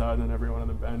realize that, and then everyone on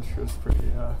the bench was pretty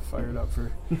fired up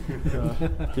for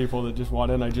people that just won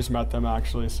in. I just met them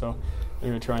actually, so they're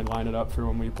going to try and line it up for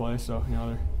when we play, so,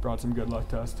 they brought some good luck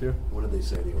to us too. What did they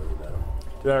say to you when you met them?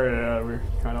 Yeah, we're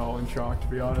kind of all in shock, to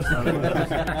be honest.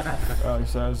 He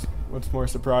says, what's more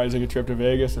surprising, a trip to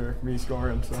Vegas or me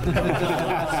scoring? So,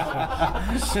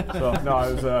 no,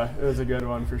 it was a good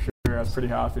one for sure. I was pretty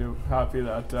happy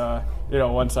that,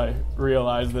 once I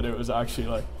realized that it was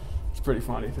actually it's pretty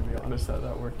funny, to be honest,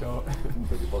 that worked out.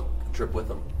 Did you book a trip with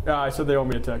them? Yeah, I said they owe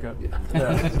me a ticket.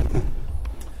 Yeah.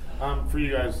 For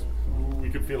you guys, we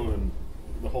could feel it in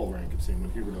the whole rank, it seemed, when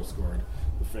Huberdeau scored.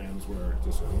 The fans were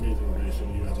just amazing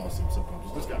ovation. You guys all seem so pumped.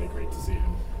 It's just got to be great to see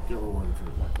him get rewarded for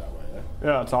his work that way.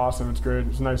 Yeah, it's awesome. It's great.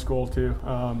 It's a nice goal too.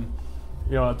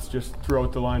 It's just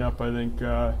throughout the lineup. I think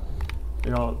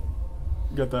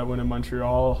get that win in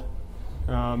Montreal,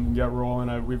 get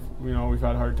rolling. We've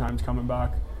had hard times coming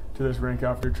back to this rink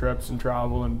after trips and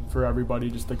travel, and for everybody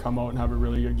just to come out and have a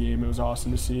really good game. It was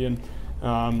awesome to see, and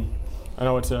I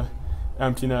know it's a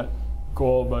empty net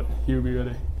goal, but Hubie had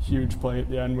a huge play at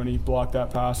the end when he blocked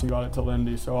that pass and got it to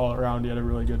Lindy. So all around, he had a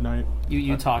really good night.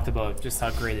 You talked about just how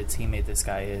great a teammate this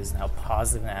guy is and how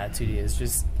positive an attitude he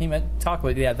is. Talk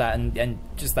about that and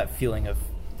just that feeling of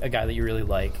a guy that you really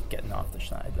like getting off the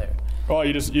schneid there. Well,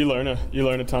 you learn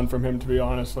a ton from him, to be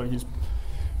honest. He's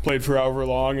played for however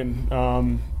long,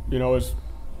 and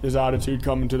his attitude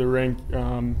coming to the rink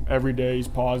every day, he's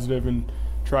positive and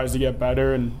tries to get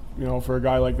better. And for a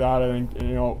guy like that, I think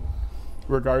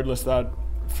regardless, that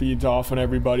feeds off on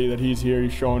everybody that he's here.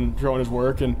 He's showing his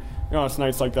work, and it's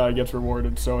nights like that he gets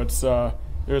rewarded. So it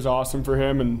was awesome for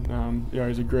him, and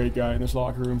he's a great guy in this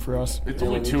locker room for us. It's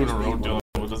only 2 in a row, Dylan.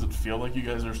 Does it feel like you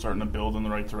guys are starting to build in the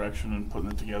right direction and putting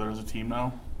it together as a team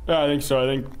now? Yeah, I think so. I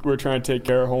think we're trying to take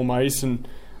care of home ice, and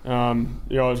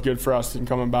it was good for us in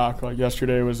coming back. Like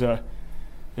yesterday was a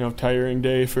tiring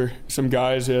day for some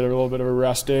guys. They had a little bit of a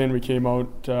rest day, and we came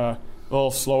out a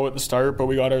little slow at the start, but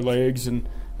we got our legs and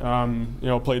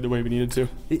played the way we needed to.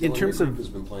 In terms of, has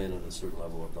been playing at a certain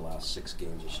level of the last 6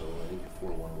 games or so. I think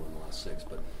you're 4-1 in the last 6,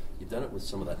 but you've done it with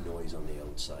some of that noise on the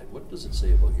outside. What does it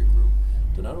say about your group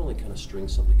to not only kind of string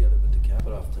something together, but to cap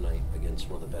it off tonight against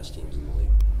one of the best teams in the league?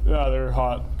 Yeah, they're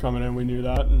hot coming in. We knew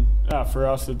that, and for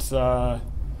us, it's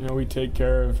we take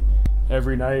care of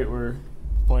every night. We're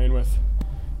playing with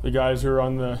the guys who are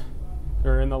in the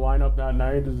lineup that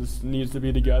night. It just needs to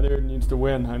be together. It needs to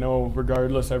win. I know,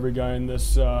 regardless, every guy in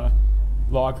this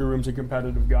locker room's a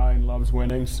competitive guy and loves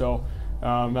winning. So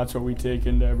that's what we take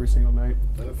into every single night.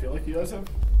 Does it feel like you guys have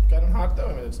gotten hot though?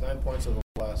 I mean, it's 9 points of the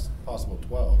last possible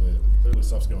 12. Clearly,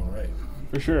 stuff's going right.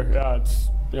 For sure, yeah.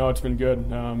 It's been good.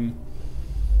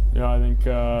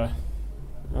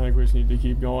 I think we just need to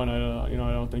keep going. I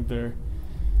don't think there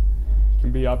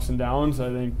can be ups and downs. I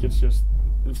think it's just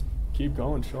keep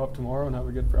going, show up tomorrow, and have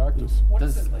a good practice. What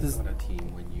is it like on a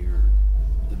team when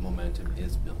the momentum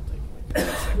is building? Like in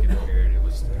the second period, it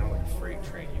was kind of like a freight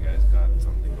train. You guys got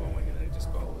something going, and then it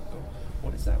just go.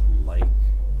 What is that like?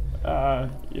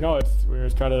 It's weird.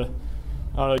 It's kind of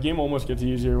the game almost gets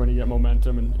easier when you get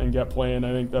momentum and get playing.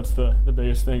 I think that's the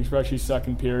biggest thing, especially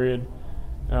second period.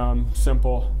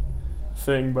 Simple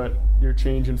thing, but you're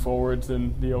changing forwards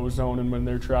in the O zone, and when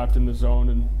they're trapped in the zone,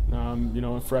 and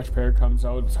a fresh pair comes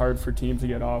out, it's hard for teams to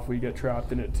get off. We get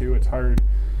trapped in it too. It's hard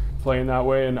playing that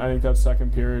way, and I think that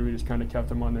second period we just kind of kept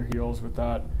them on their heels with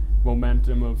that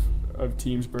momentum of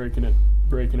teams breaking it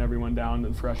breaking everyone down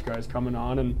and fresh guys coming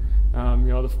on. And,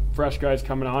 the fresh guys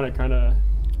coming on, it kind of,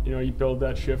 you build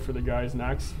that shift for the guys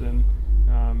next. And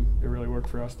it really worked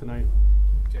for us tonight.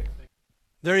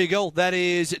 There you go. That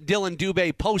is Dylan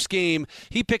Dubé post-game.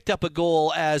 He picked up a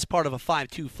goal as part of a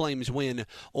 5-2 Flames win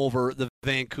over the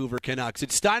Vancouver Canucks.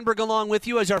 It's Steinberg along with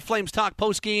you as our Flames Talk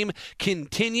post-game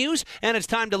continues, and it's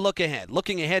time to look ahead.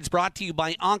 Looking Ahead is brought to you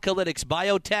by Oncolytics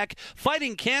Biotech,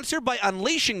 fighting cancer by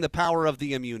unleashing the power of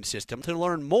the immune system. To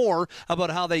learn more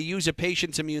about how they use a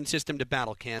patient's immune system to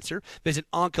battle cancer, visit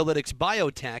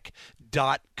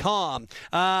oncolyticsbiotech.com.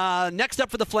 Next up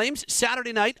for the Flames,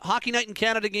 Saturday night, Hockey Night in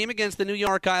Canada game against the New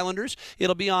York Islanders.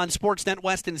 It'll be on Sportsnet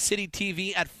West and City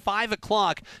TV at 5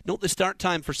 o'clock. Note the start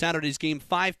time for Saturday's game,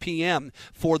 5 p.m.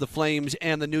 for the Flames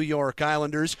and the New York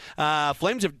Islanders.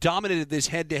 Flames have dominated this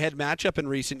head-to-head matchup in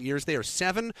recent years. They are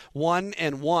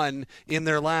 7-1-1 in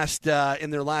their last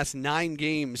 9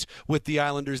 games with the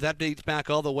Islanders. That dates back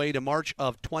all the way to March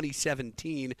of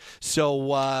 2017. So,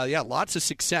 lots of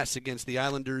success against the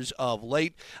Islanders of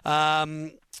late.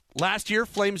 Last year,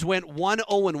 Flames went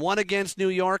 1-0-1 against New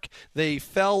York. They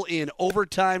fell in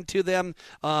overtime to them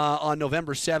on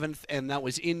November 7th, and that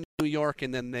was in New York,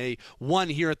 and then they won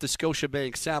here at the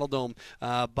Scotiabank Saddledome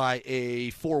by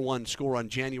a 4-1 score on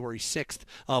January 6th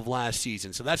of last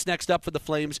season. So that's next up for the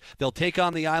Flames. They'll take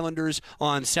on the Islanders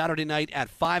on Saturday night at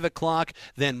 5 o'clock.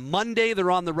 Then Monday,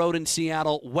 they're on the road in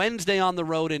Seattle. Wednesday on the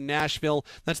road in Nashville.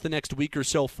 That's the next week or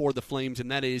so for the Flames, and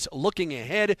that is Looking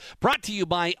Ahead, brought to you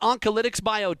by Oncolytics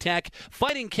Biotech,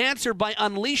 fighting cancer by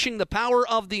unleashing the power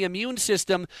of the immune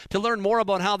system. To learn more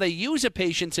about how they use a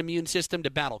patient's immune system to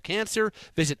battle cancer,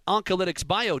 visit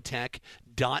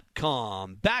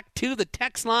oncolyticsbiotech.com. Back to the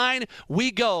text line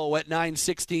we go at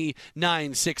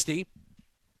 960-960.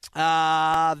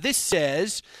 This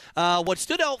says, what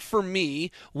stood out for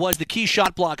me was the key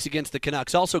shot blocks against the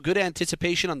Canucks. Also, good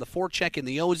anticipation on the forecheck in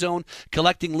the O-zone,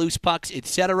 collecting loose pucks,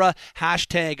 etc.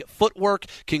 # footwork.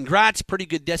 Congrats. Pretty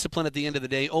good discipline at the end of the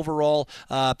day. Overall,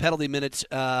 penalty minutes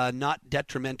not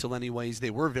detrimental anyways.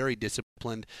 They were very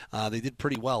disciplined. They did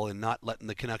pretty well in not letting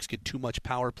the Canucks get too much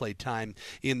power play time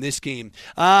in this game.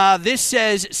 This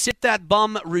says, sit that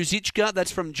bum, Ruzicka.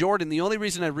 That's from Jordan. The only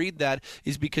reason I read that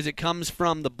is because it comes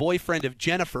from the boyfriend of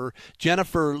Jennifer.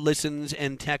 Jennifer listens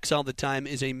and texts all the time,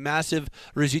 is a massive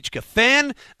Ruzicka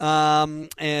fan,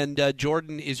 and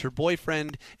Jordan is her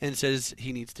boyfriend and says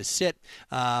he needs to sit.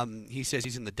 He says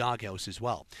he's in the doghouse as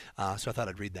well, so I thought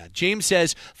I'd read that. James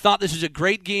says, thought this was a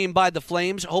great game by the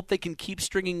Flames. Hope they can keep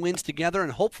stringing wins together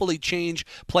and hopefully change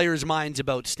players' minds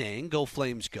about staying. Go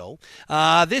Flames, go.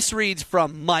 This reads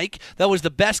from Mike, that was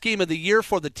the best game of the year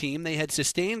for the team. They had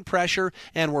sustained pressure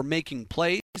and were making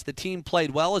plays. The team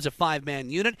played well as a 5-man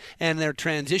unit, and their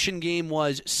transition game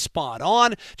was spot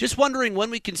on. Just wondering when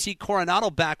we can see Coronado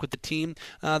back with the team.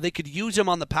 They could use him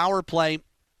on the power play,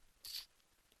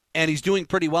 and he's doing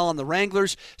pretty well on the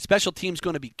Wranglers. Special teams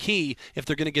going to be key if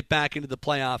they're going to get back into the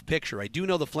playoff picture. I do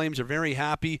know the Flames are very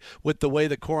happy with the way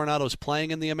that Coronado's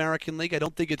playing in the American League. I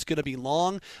don't think it's going to be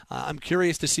long. I'm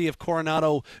curious to see if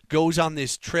Coronado goes on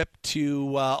this trip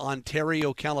to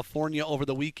Ontario, California over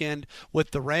the weekend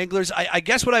with the Wranglers. I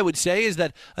guess what I would say is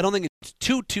that I don't think it's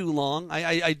too long.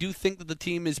 I do think that the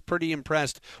team is pretty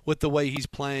impressed with the way he's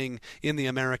playing in the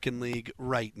American League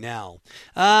right now.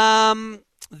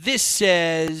 This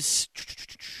says,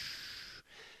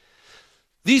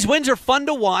 these wins are fun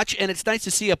to watch, and it's nice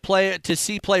to see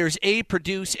players A,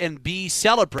 produce, and B,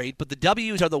 celebrate, but the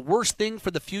W's are the worst thing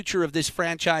for the future of this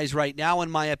franchise right now,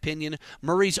 in my opinion.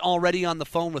 Murray's already on the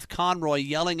phone with Conroy,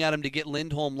 yelling at him to get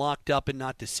Lindholm locked up and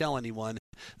not to sell anyone.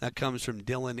 That comes from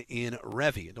Dylan in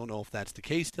Revy. I don't know if that's the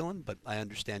case, Dylan, but I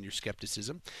understand your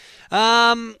skepticism.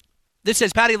 This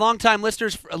says, Patty, long-time listener,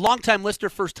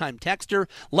 first-time texter.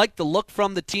 Like the look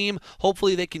from the team.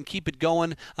 Hopefully they can keep it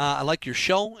going. I like your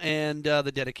show and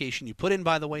the dedication you put in,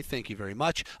 by the way. Thank you very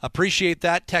much. Appreciate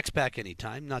that. Text back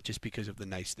anytime, not just because of the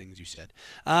nice things you said.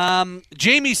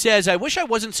 Jamie says, I wish I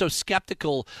wasn't so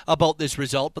skeptical about this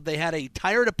result, but they had a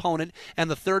tired opponent,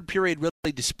 and the third period really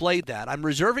displayed that. I'm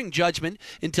reserving judgment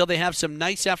until they have some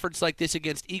nice efforts like this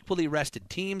against equally rested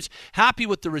teams. Happy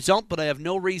with the result, but I have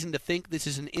no reason to think this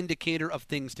is an indicator of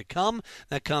things to come.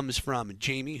 That comes from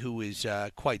Jamie, who is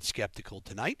quite skeptical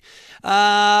tonight.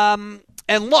 And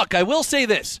look, I will say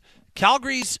this.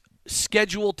 Calgary's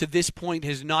schedule to this point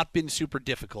has not been super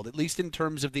difficult, at least in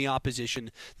terms of the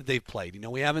opposition that they've played.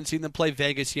 We haven't seen them play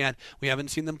Vegas yet. We haven't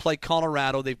seen them play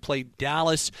Colorado. They've played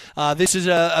Dallas. This is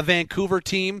a Vancouver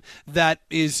team that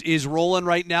is rolling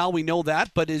right now. We know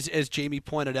that, but as Jamie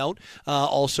pointed out,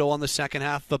 also on the second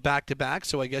half of a back-to-back.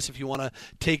 So I guess if you want to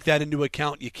take that into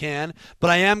account, you can. But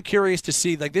I am curious to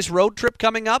see, like, this road trip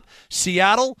coming up,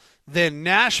 Seattle, then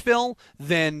Nashville,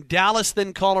 then Dallas,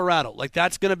 then Colorado. Like,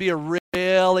 that's going to be a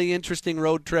really interesting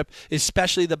road trip,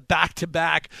 especially the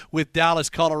back-to-back with Dallas,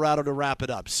 Colorado to wrap it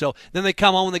up. So then they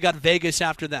come home and they got Vegas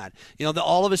after that.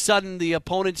 All of a sudden the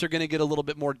opponents are going to get a little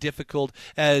bit more difficult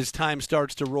as time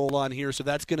starts to roll on here. So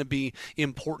that's going to be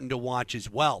important to watch as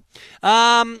well.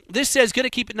 This says, going to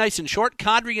keep it nice and short.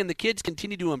 Kadri and the kids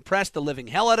continue to impress the living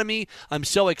hell out of me. I'm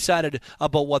so excited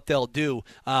about what they'll do.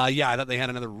 I thought they had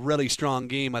another really strong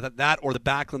game. I thought that or the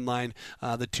Backlund line,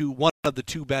 one of the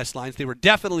two best lines. They were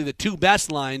definitely the two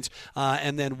best lines,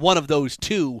 and then one of those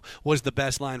two was the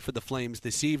best line for the Flames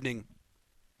this evening.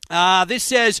 This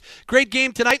says, great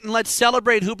game tonight, and let's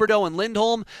celebrate Huberdeau and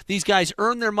Lindholm. These guys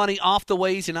earn their money off the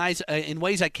ways in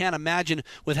ways I can't imagine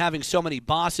with having so many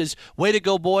bosses. Way to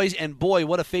go, boys, and boy,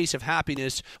 what a face of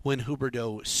happiness when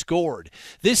Huberdeau scored.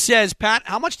 This says, Pat,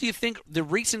 how much do you think the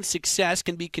recent success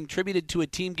can be contributed to a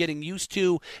team getting used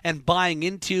to and buying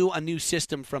into a new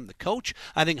system from the coach?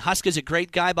 I think Husk is a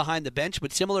great guy behind the bench,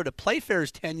 but similar to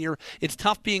Playfair's tenure, it's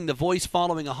tough being the voice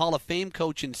following a Hall of Fame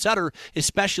coach in Sutter,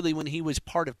 especially when he was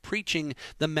part of preaching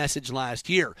the message last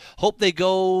year. Hope they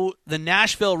go the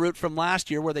Nashville route from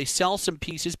last year where they sell some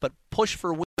pieces but push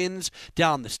for wins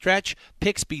down the stretch.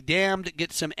 Picks be damned,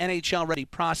 get some NHL-ready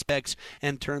prospects,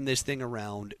 and turn this thing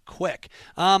around quick.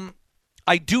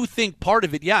 I do think part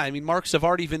of it, Mark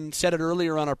Savard even said it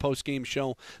earlier on our post-game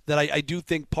show, that I do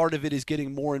think part of it is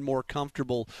getting more and more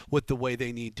comfortable with the way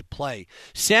they need to play.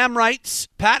 Sam writes,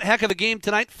 Pat, heck of a game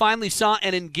tonight. Finally saw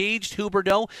an engaged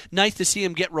Huberdeau. Nice to see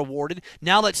him get rewarded.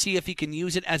 Now let's see if he can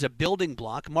use it as a building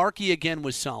block. Markey again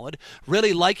was solid.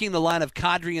 Really liking the line of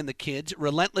Kadri and the kids.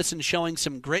 Relentless and showing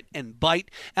some grit and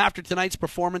bite. After tonight's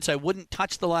performance, I wouldn't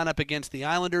touch the lineup against the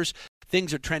Islanders.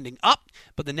 Things are trending up,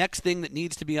 but the next thing that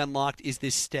needs to be unlocked is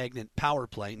this stagnant power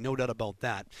play. No doubt about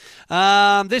that.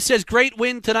 This says, great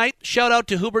win tonight. Shout out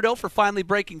to Huberdeau for finally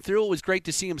breaking through. It was great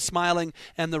to see him smiling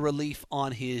and the relief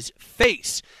on his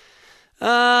face.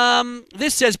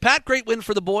 This says, Pat, great win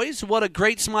for the boys. What a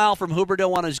great smile from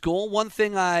Huberdeau on his goal. One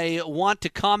thing I want to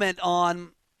comment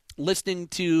on listening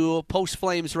to Post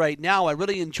Flames right now, I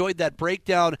really enjoyed that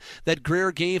breakdown that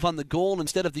Greer gave on the goal.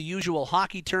 Instead of the usual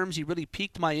hockey terms, he really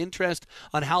piqued my interest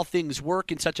on how things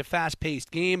work in such a fast-paced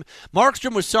game.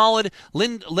 Markstrom was solid.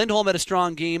 Lindholm had a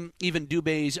strong game. Even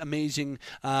Dubé's amazing.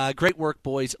 Great work,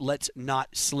 boys. Let's not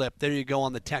slip. There you go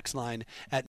on the text line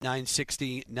at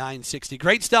 960.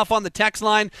 Great stuff on the text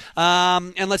line.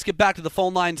 And let's get back to the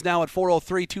phone lines now at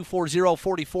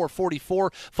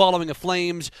 403-240-4444 following a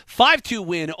Flames 5-2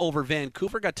 win over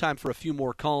Vancouver. Got time for a few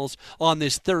more calls on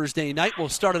this Thursday night. We'll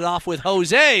start it off with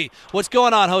Jose. What's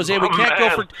going on, Jose? We can't go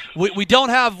for we don't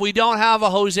have a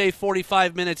Jose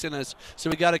 45 minutes in us,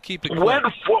 so we got to keep it quick.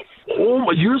 Oh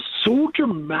my! You're so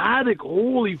dramatic.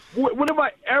 Holy! When have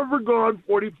I ever gone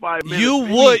 45 minutes?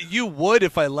 You would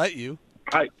if I let you.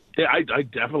 I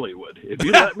definitely would. If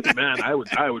you let me, man, I would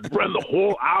run the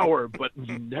whole hour. But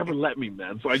you never let me,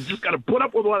 man. So I just got to put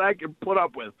up with what I can put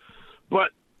up with.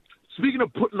 But speaking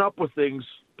of putting up with things,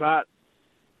 Pat,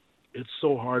 it's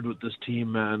so hard with this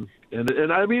team, man.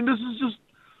 And I mean, this is just,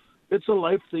 it's a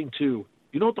life thing, too.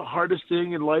 You know what the hardest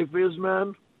thing in life is,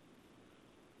 man?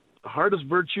 The hardest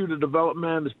virtue to develop,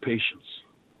 man, is patience.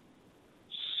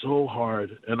 So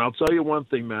hard. And I'll tell you one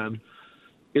thing, man.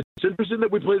 It's interesting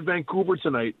that we played Vancouver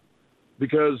tonight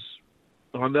because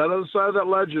on that other side of that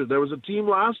ledger, there was a team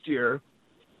last year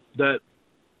that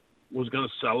was going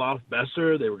to sell off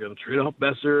Besser. They were going to trade off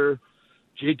Besser.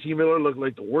 JT Miller looked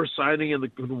like the worst signing in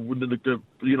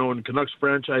in Canucks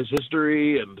franchise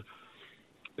history, and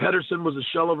Pettersson was a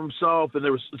shell of himself, and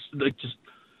there was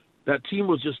that team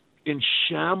was just in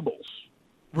shambles.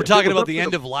 We're talking about the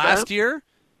end of last year?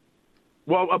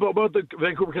 Well, about the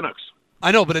Vancouver Canucks.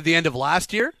 I know, but at the end of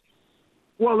last year?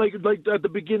 Well, like at the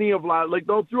beginning of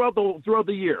throughout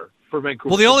the year for Vancouver.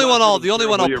 Well, the only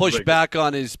one I'll push back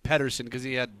on is Pettersson because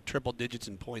he had triple digits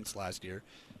in points last year.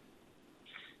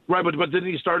 Right, but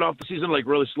didn't he start off the season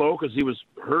really slow because he was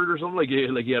hurt or something? Like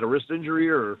he had a wrist injury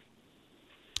or?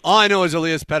 All I know is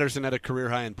Elias Pettersson had a career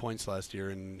high in points last year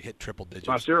and hit triple digits.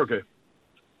 Last year, okay.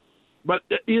 But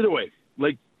either way,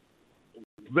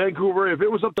 Vancouver, if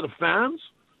it was up to the fans,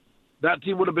 that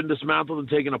team would have been dismantled and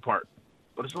taken apart.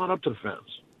 But it's not up to the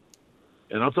fans.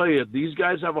 And I'll tell you, these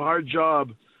guys have a hard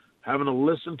job having to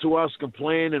listen to us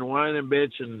complain and whine and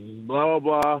bitch and blah,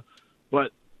 blah, blah.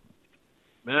 But,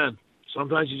 man,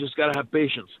 sometimes you just got to have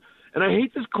patience. And I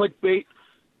hate this clickbait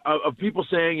of people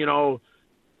saying,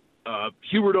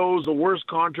 Huberdeau's the worst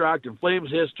contract in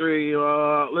Flames history.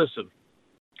 Listen,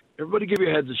 everybody give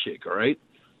your heads a shake, all right?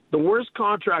 The worst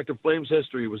contract in Flames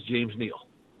history was James Neal.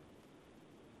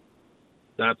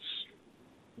 That's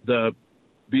the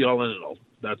be-all and end-all.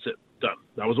 That's it. Done.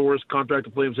 That was the worst contract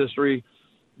in Flames history.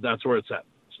 That's where it's at.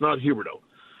 It's not Huberdeau.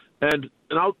 And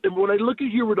when I look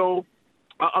at Huberdeau,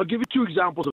 I'll give you two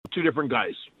examples of two different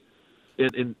guys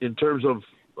in terms of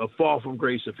a fall from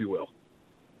grace, if you will.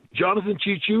 Jonathan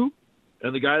Chichu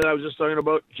and the guy that I was just talking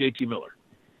about, JT Miller,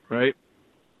 right?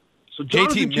 So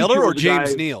JT Miller or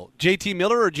James Neal? JT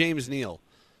Miller or James Neal?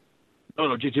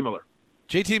 No, JT Miller.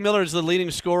 JT Miller is the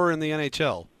leading scorer in the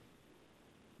NHL.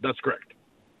 That's correct,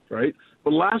 right?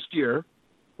 But last year,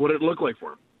 what did it look like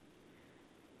for him?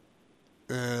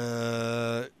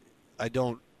 I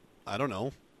don't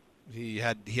know. He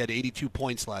had 82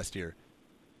 points last year.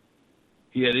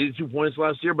 He had 82 points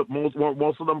last year, but most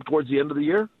of them towards the end of the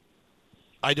year.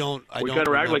 I don't. Kind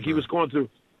of act like he was going through.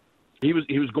 He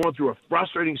was going through a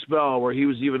frustrating spell where he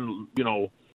was even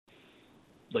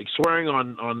like swearing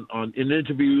on in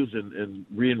interviews and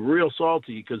being real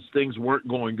salty because things weren't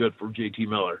going good for JT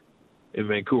Miller in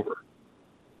Vancouver.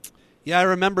 Yeah, I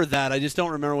remember that. I just don't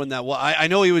remember when that was. I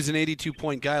know he was an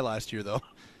 82-point guy last year, though.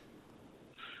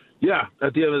 Yeah,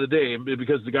 at the end of the day,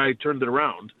 because the guy turned it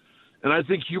around. And I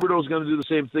think Huberdeau's going to do the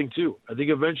same thing, too. I think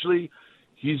eventually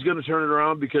he's going to turn it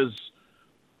around because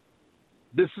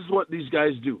this is what these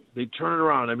guys do. They turn it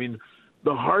around. I mean,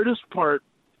 the hardest part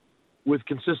with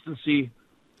consistency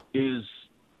is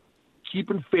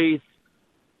keeping faith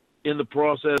in the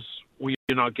process when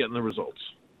you're not getting the results.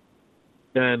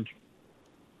 And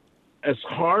as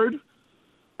hard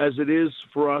as it is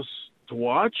for us to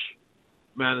watch,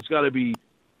 man, it's got to be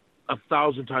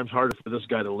 1,000 times harder for this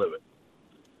guy to live it.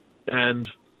 And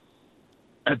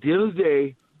at the end of the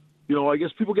day, I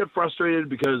guess people get frustrated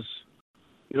because,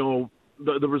 the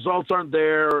results aren't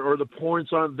there or the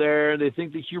points aren't there and they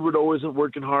think that Huberdeau isn't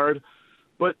working hard.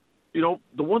 But, the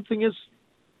one thing is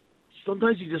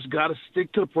sometimes you just got to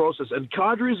stick to the process. And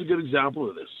Kadri is a good example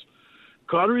of this.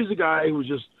 Kadri is a guy who was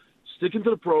just sticking to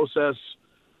the process,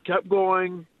 kept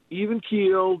going, even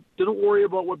keeled, didn't worry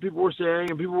about what people were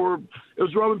saying, and it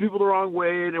was rubbing people the wrong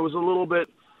way, and it was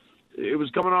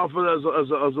coming off as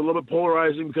a little bit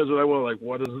polarizing because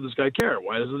why doesn't this guy care?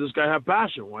 Why doesn't this guy have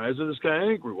passion? Why isn't this guy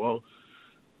angry? Well,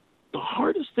 the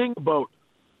hardest thing about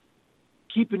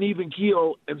keeping even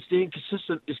keel and staying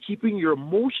consistent is keeping your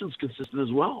emotions consistent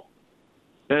as well.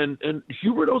 And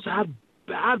Huberdeau's had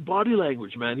bad body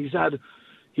language, man. He's had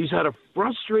a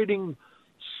frustrating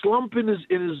slump in his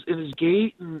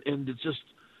gait, and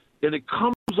it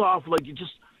comes off like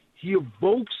he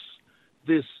evokes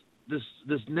this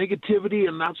negativity,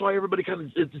 and that's why everybody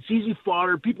it's easy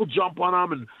fodder. People jump on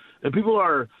him, and people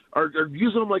are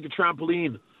using him like a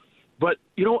trampoline. But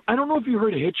I don't know if you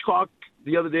heard Hitchcock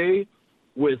the other day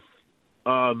with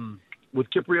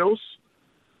Kyprios,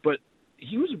 but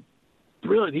he was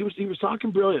brilliant. He was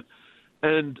talking brilliant,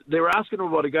 and they were asking him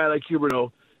about a guy like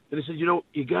Huberdeau. And he said, you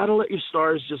got to let your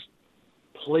stars just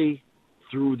play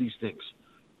through these things.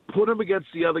 Put them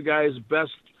against the other guy's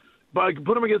best,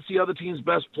 put them against the other team's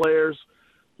best players.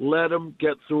 Let him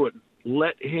get through it.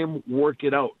 Let him work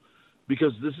it out.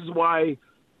 Because this is why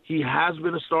he has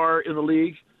been a star in the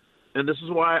league, and this is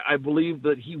why I believe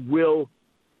that he will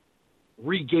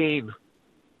regain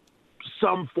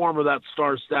some form of that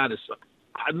star status.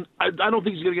 I don't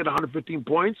think he's going to get 115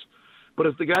 points, but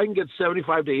if the guy can get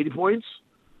 75 to 80 points,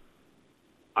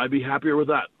 I'd be happier with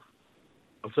that.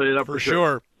 I'll tell you that for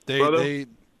sure. If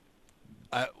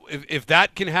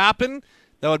that can happen,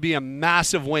 that would be a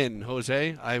massive win,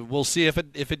 Jose. We'll see if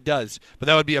it does, but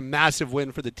that would be a massive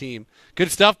win for the team.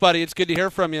 Good stuff, buddy. It's good to hear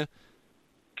from you.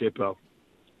 Okay, pal.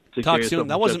 Talk soon.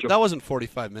 That wasn't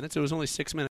 45 minutes. It was only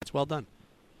 6 minutes. Well done.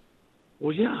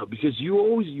 Well, yeah, because you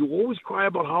always cry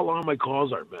about how long my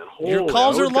calls are, man. Your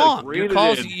calls are long. Your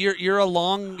calls, you're a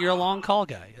long call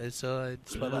guy. So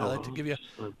it's what I like to give you.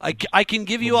 I can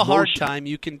give you a hard time.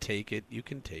 You can take it. You're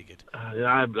right.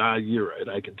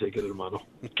 I can take it, hermano.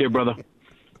 Okay, brother.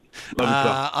 Love you,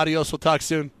 adios. We'll talk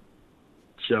soon.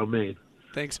 Ciao, man.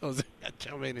 Thanks, Jose.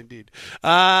 Ciao, man, indeed.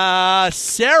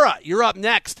 Sarah, you're up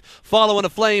next. Following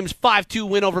the Flames 5-2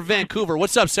 win over Vancouver.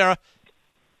 What's up, Sarah?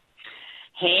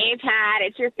 Hey, Pat,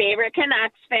 it's your favorite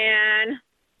Canucks fan.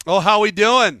 Oh, how we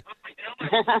doing?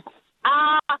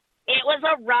 It was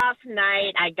a rough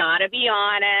night, I gotta be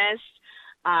honest.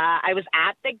 I was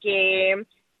at the game,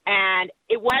 And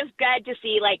it was good to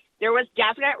see, like, there was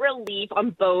definite relief on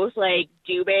both, like,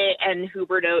 Dubé and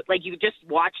Huberdeau. Like, you just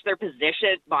watched their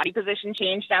body position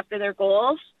changed after their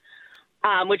goals,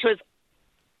 which was,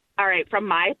 all right, from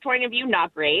my point of view,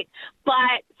 not great.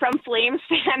 But from Flames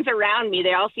fans around me,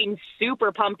 they all seemed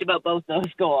super pumped about both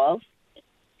those goals.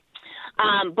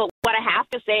 But what I have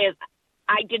to say is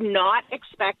I did not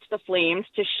expect the Flames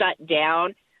to shut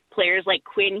down players like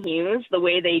Quinn Hughes the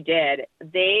way they did.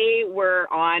 They were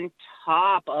on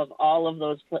top of all of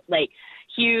those, like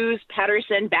Hughes,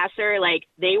 Pettersson, Besser, like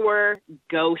they were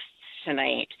ghosts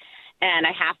tonight. And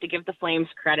I have to give the Flames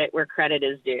credit where credit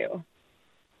is due.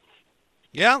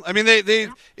 Yeah, I mean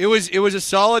it was a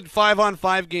solid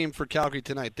 5-on-5 game for Calgary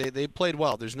tonight. They played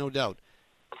well. There's no doubt.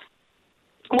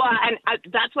 Well, and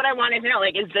that's what I wanted to know.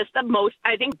 Like, is this the most?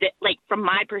 I think that, like, from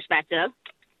my perspective,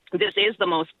 this is the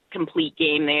most complete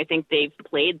game I think they've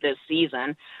played this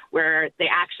season, where they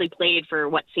actually played for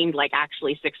what seemed like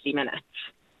actually 60 minutes.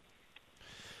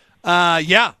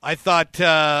 Yeah, I thought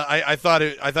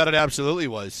it absolutely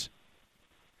was.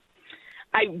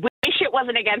 I wish it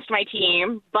wasn't against my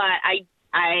team, but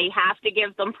I have to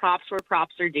give them props where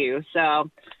props are due. So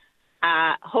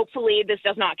hopefully this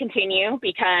does not continue,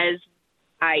 because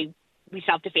we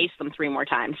still have to face them 3 more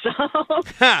times. So.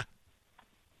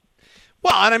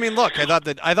 Well, and I mean, look, I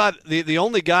thought the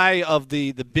only guy of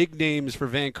the big names for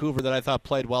Vancouver that I thought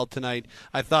played well tonight,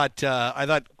 I thought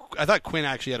Quinn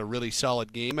actually had a really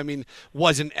solid game. I mean,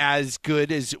 wasn't as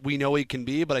good as we know he can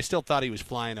be, but I still thought he was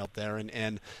flying out there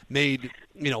and made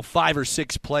 5 or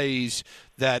 6 plays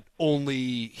that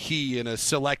only he and a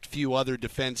select few other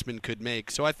defensemen could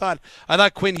make. So I thought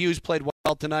Quinn Hughes played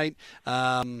well tonight.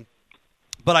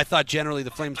 But I thought generally the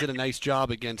Flames did a nice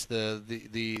job against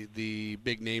the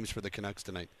big names for the Canucks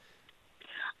tonight.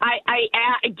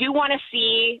 I do want to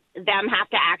see them have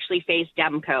to actually face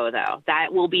Demko, though.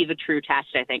 That will be the true test,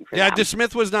 I think, for them. Yeah,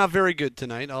 DeSmith was not very good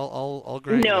tonight. I'll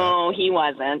grant you No, he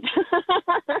wasn't.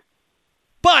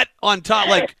 But on top,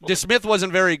 like, DeSmith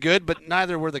wasn't very good, but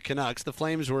neither were the Canucks. The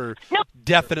Flames were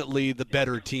definitely the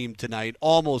better team tonight,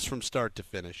 almost from start to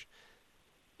finish.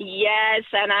 Yes,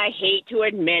 and I hate to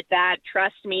admit that.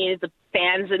 Trust me, the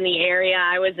fans in the area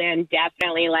I was in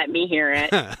definitely let me hear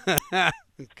it.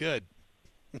 Good.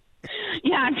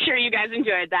 Yeah, I'm sure you guys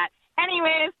enjoyed that.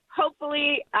 Anyways,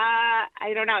 hopefully,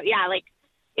 I don't know. Yeah, like,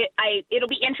 it'll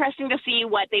be interesting to see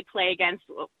what they play against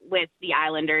with the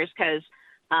Islanders, because,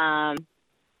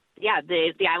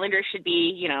 the Islanders should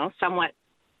be, somewhat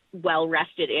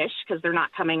well-rested-ish, because they're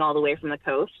not coming all the way from the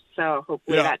coast. So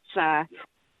hopefully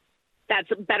that's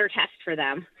a better test for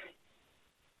them.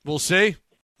 We'll see.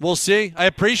 I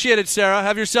appreciate it, Sarah.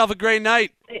 Have yourself a great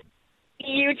night.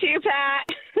 You too, Pat.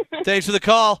 Thanks for the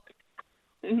call.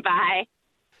 Bye.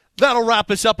 That'll wrap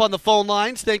us up on the phone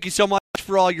lines. Thank you so much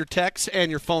for all your texts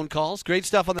and your phone calls. Great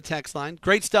stuff on the text line.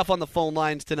 Great stuff on the phone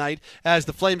lines tonight as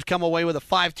the Flames come away with a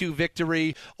 5-2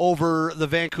 victory over the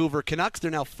Vancouver Canucks.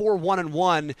 They're now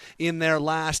 4-1-1 in their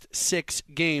last 6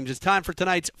 games. It's time for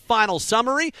tonight's final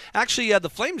summary. Actually, the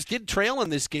Flames did trail in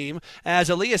this game as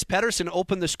Elias Pettersson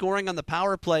opened the scoring on the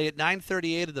power play at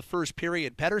 9:38 of the first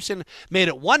period. Pettersson made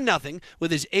it 1-0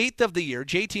 with his 8th of the year.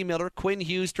 JT Miller, Quinn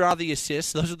Hughes draw the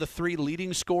assists. Those are the 3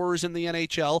 leading scorers in the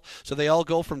NHL, so they all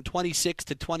go from 26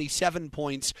 to 27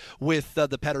 points with the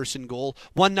Pettersson goal.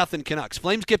 1-0 Canucks.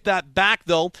 Flames get that back,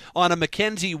 though, on a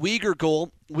Mackenzie Weegar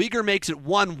goal. Weegar makes it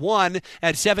 1-1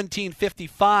 at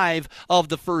 17:55 of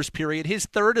the first period. His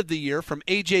 3rd of the year from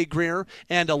A.J. Greer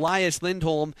and Elias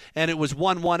Lindholm, and it was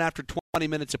 1-1 after 20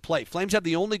 minutes of play. Flames have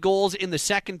the only goals in the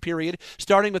second period,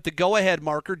 starting with the go-ahead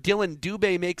marker. Dylan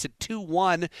Dubé makes it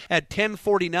 2-1 at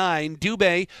 10:49.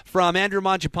 Dubé from Andrew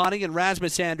Mangiapane and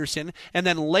Rasmus Andersson. And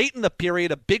then late in the period,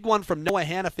 a big one from Noah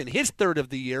Hanifin, his 3rd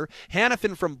of the year.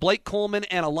 Hanifin from Blake Coleman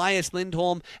and Elias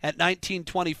Lindholm at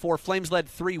 19:24. Flames led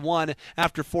 3-1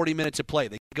 after 40 minutes of play.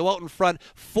 They go out in front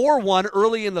 4-1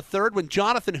 early in the 3rd when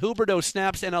Jonathan Huberdeau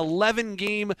snaps an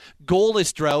 11-game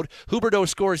goalless drought. Huberdeau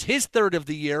scores his 3rd of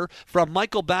the year from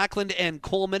Michael Backlund and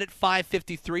Coleman at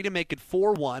 5:53 to make it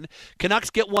 4-1.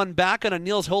 Canucks get one back on a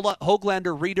Nils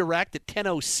Höglander redirect at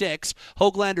 10:06.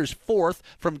 Höglander's 4th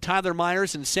from Tyler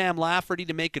Myers and Sam Lafferty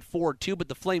to make it 4-2, but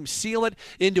the Flames seal it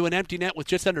into an empty net with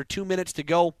just under 2 minutes to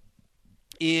go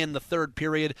in the third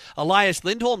period. Elias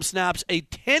Lindholm snaps a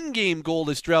 10-game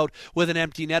goalless drought with an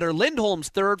empty netter. Lindholm's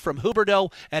third from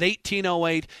Huberdeau at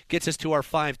 18:08 gets us to our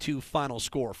 5-2 final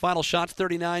score. Final shots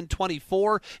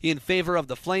 39-24 in favor of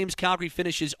the Flames. Calgary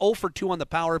finishes 0 for 2 on the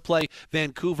power play.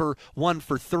 Vancouver 1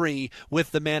 for 3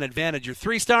 with the man advantage. Your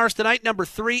 3 stars tonight: number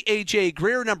 3, A.J.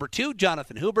 Greer; number 2,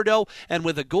 Jonathan Huberdeau; and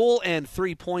with a goal and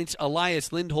 3 points,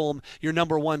 Elias Lindholm, your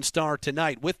number 1 star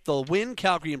tonight. With the win,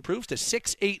 Calgary improves to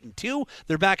 6-8-2.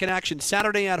 They're back in action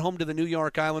Saturday at home to the New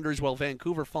York Islanders, while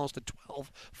Vancouver falls to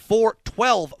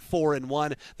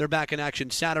 12-4-1. They're back in action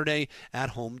Saturday at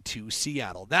home to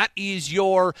Seattle. That is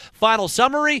your final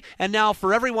summary. And now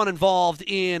for everyone involved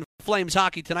in Flames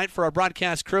hockey tonight, for our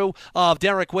broadcast crew of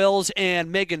Derek Wills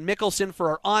and Megan Mickelson, for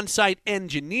our on-site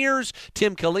engineers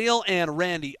Tim Khalil and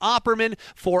Randy Opperman,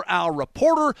 for our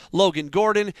reporter Logan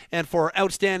Gordon, and for our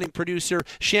outstanding producer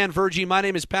Shan Vergy. My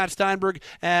name is Pat Steinberg,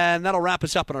 and that'll wrap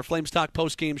us up on our Flames Talk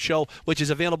postgame show, which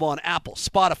is available on Apple,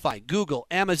 Spotify, Google,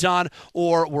 Amazon,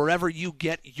 or wherever you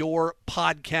get your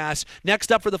podcasts.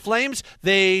 Next up for the Flames,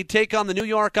 they take on the New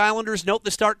York Islanders. Note the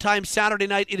start time Saturday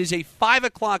night. It is a 5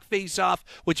 o'clock face-off,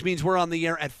 which means we're on the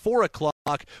air at 4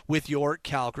 o'clock with your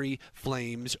Calgary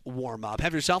Flames warm-up.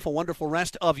 Have yourself a wonderful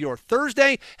rest of your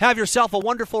Thursday. Have yourself a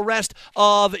wonderful rest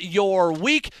of your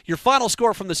week. Your final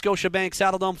score from the Scotiabank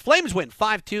Saddledome: Flames win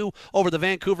 5-2 over the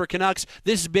Vancouver Canucks.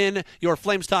 This has been your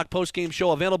Flames Talk postgame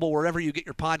show, available wherever you get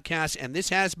your podcasts, and this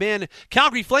has been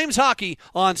Calgary Flames Hockey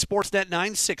on Sportsnet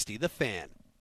 960, The Fan.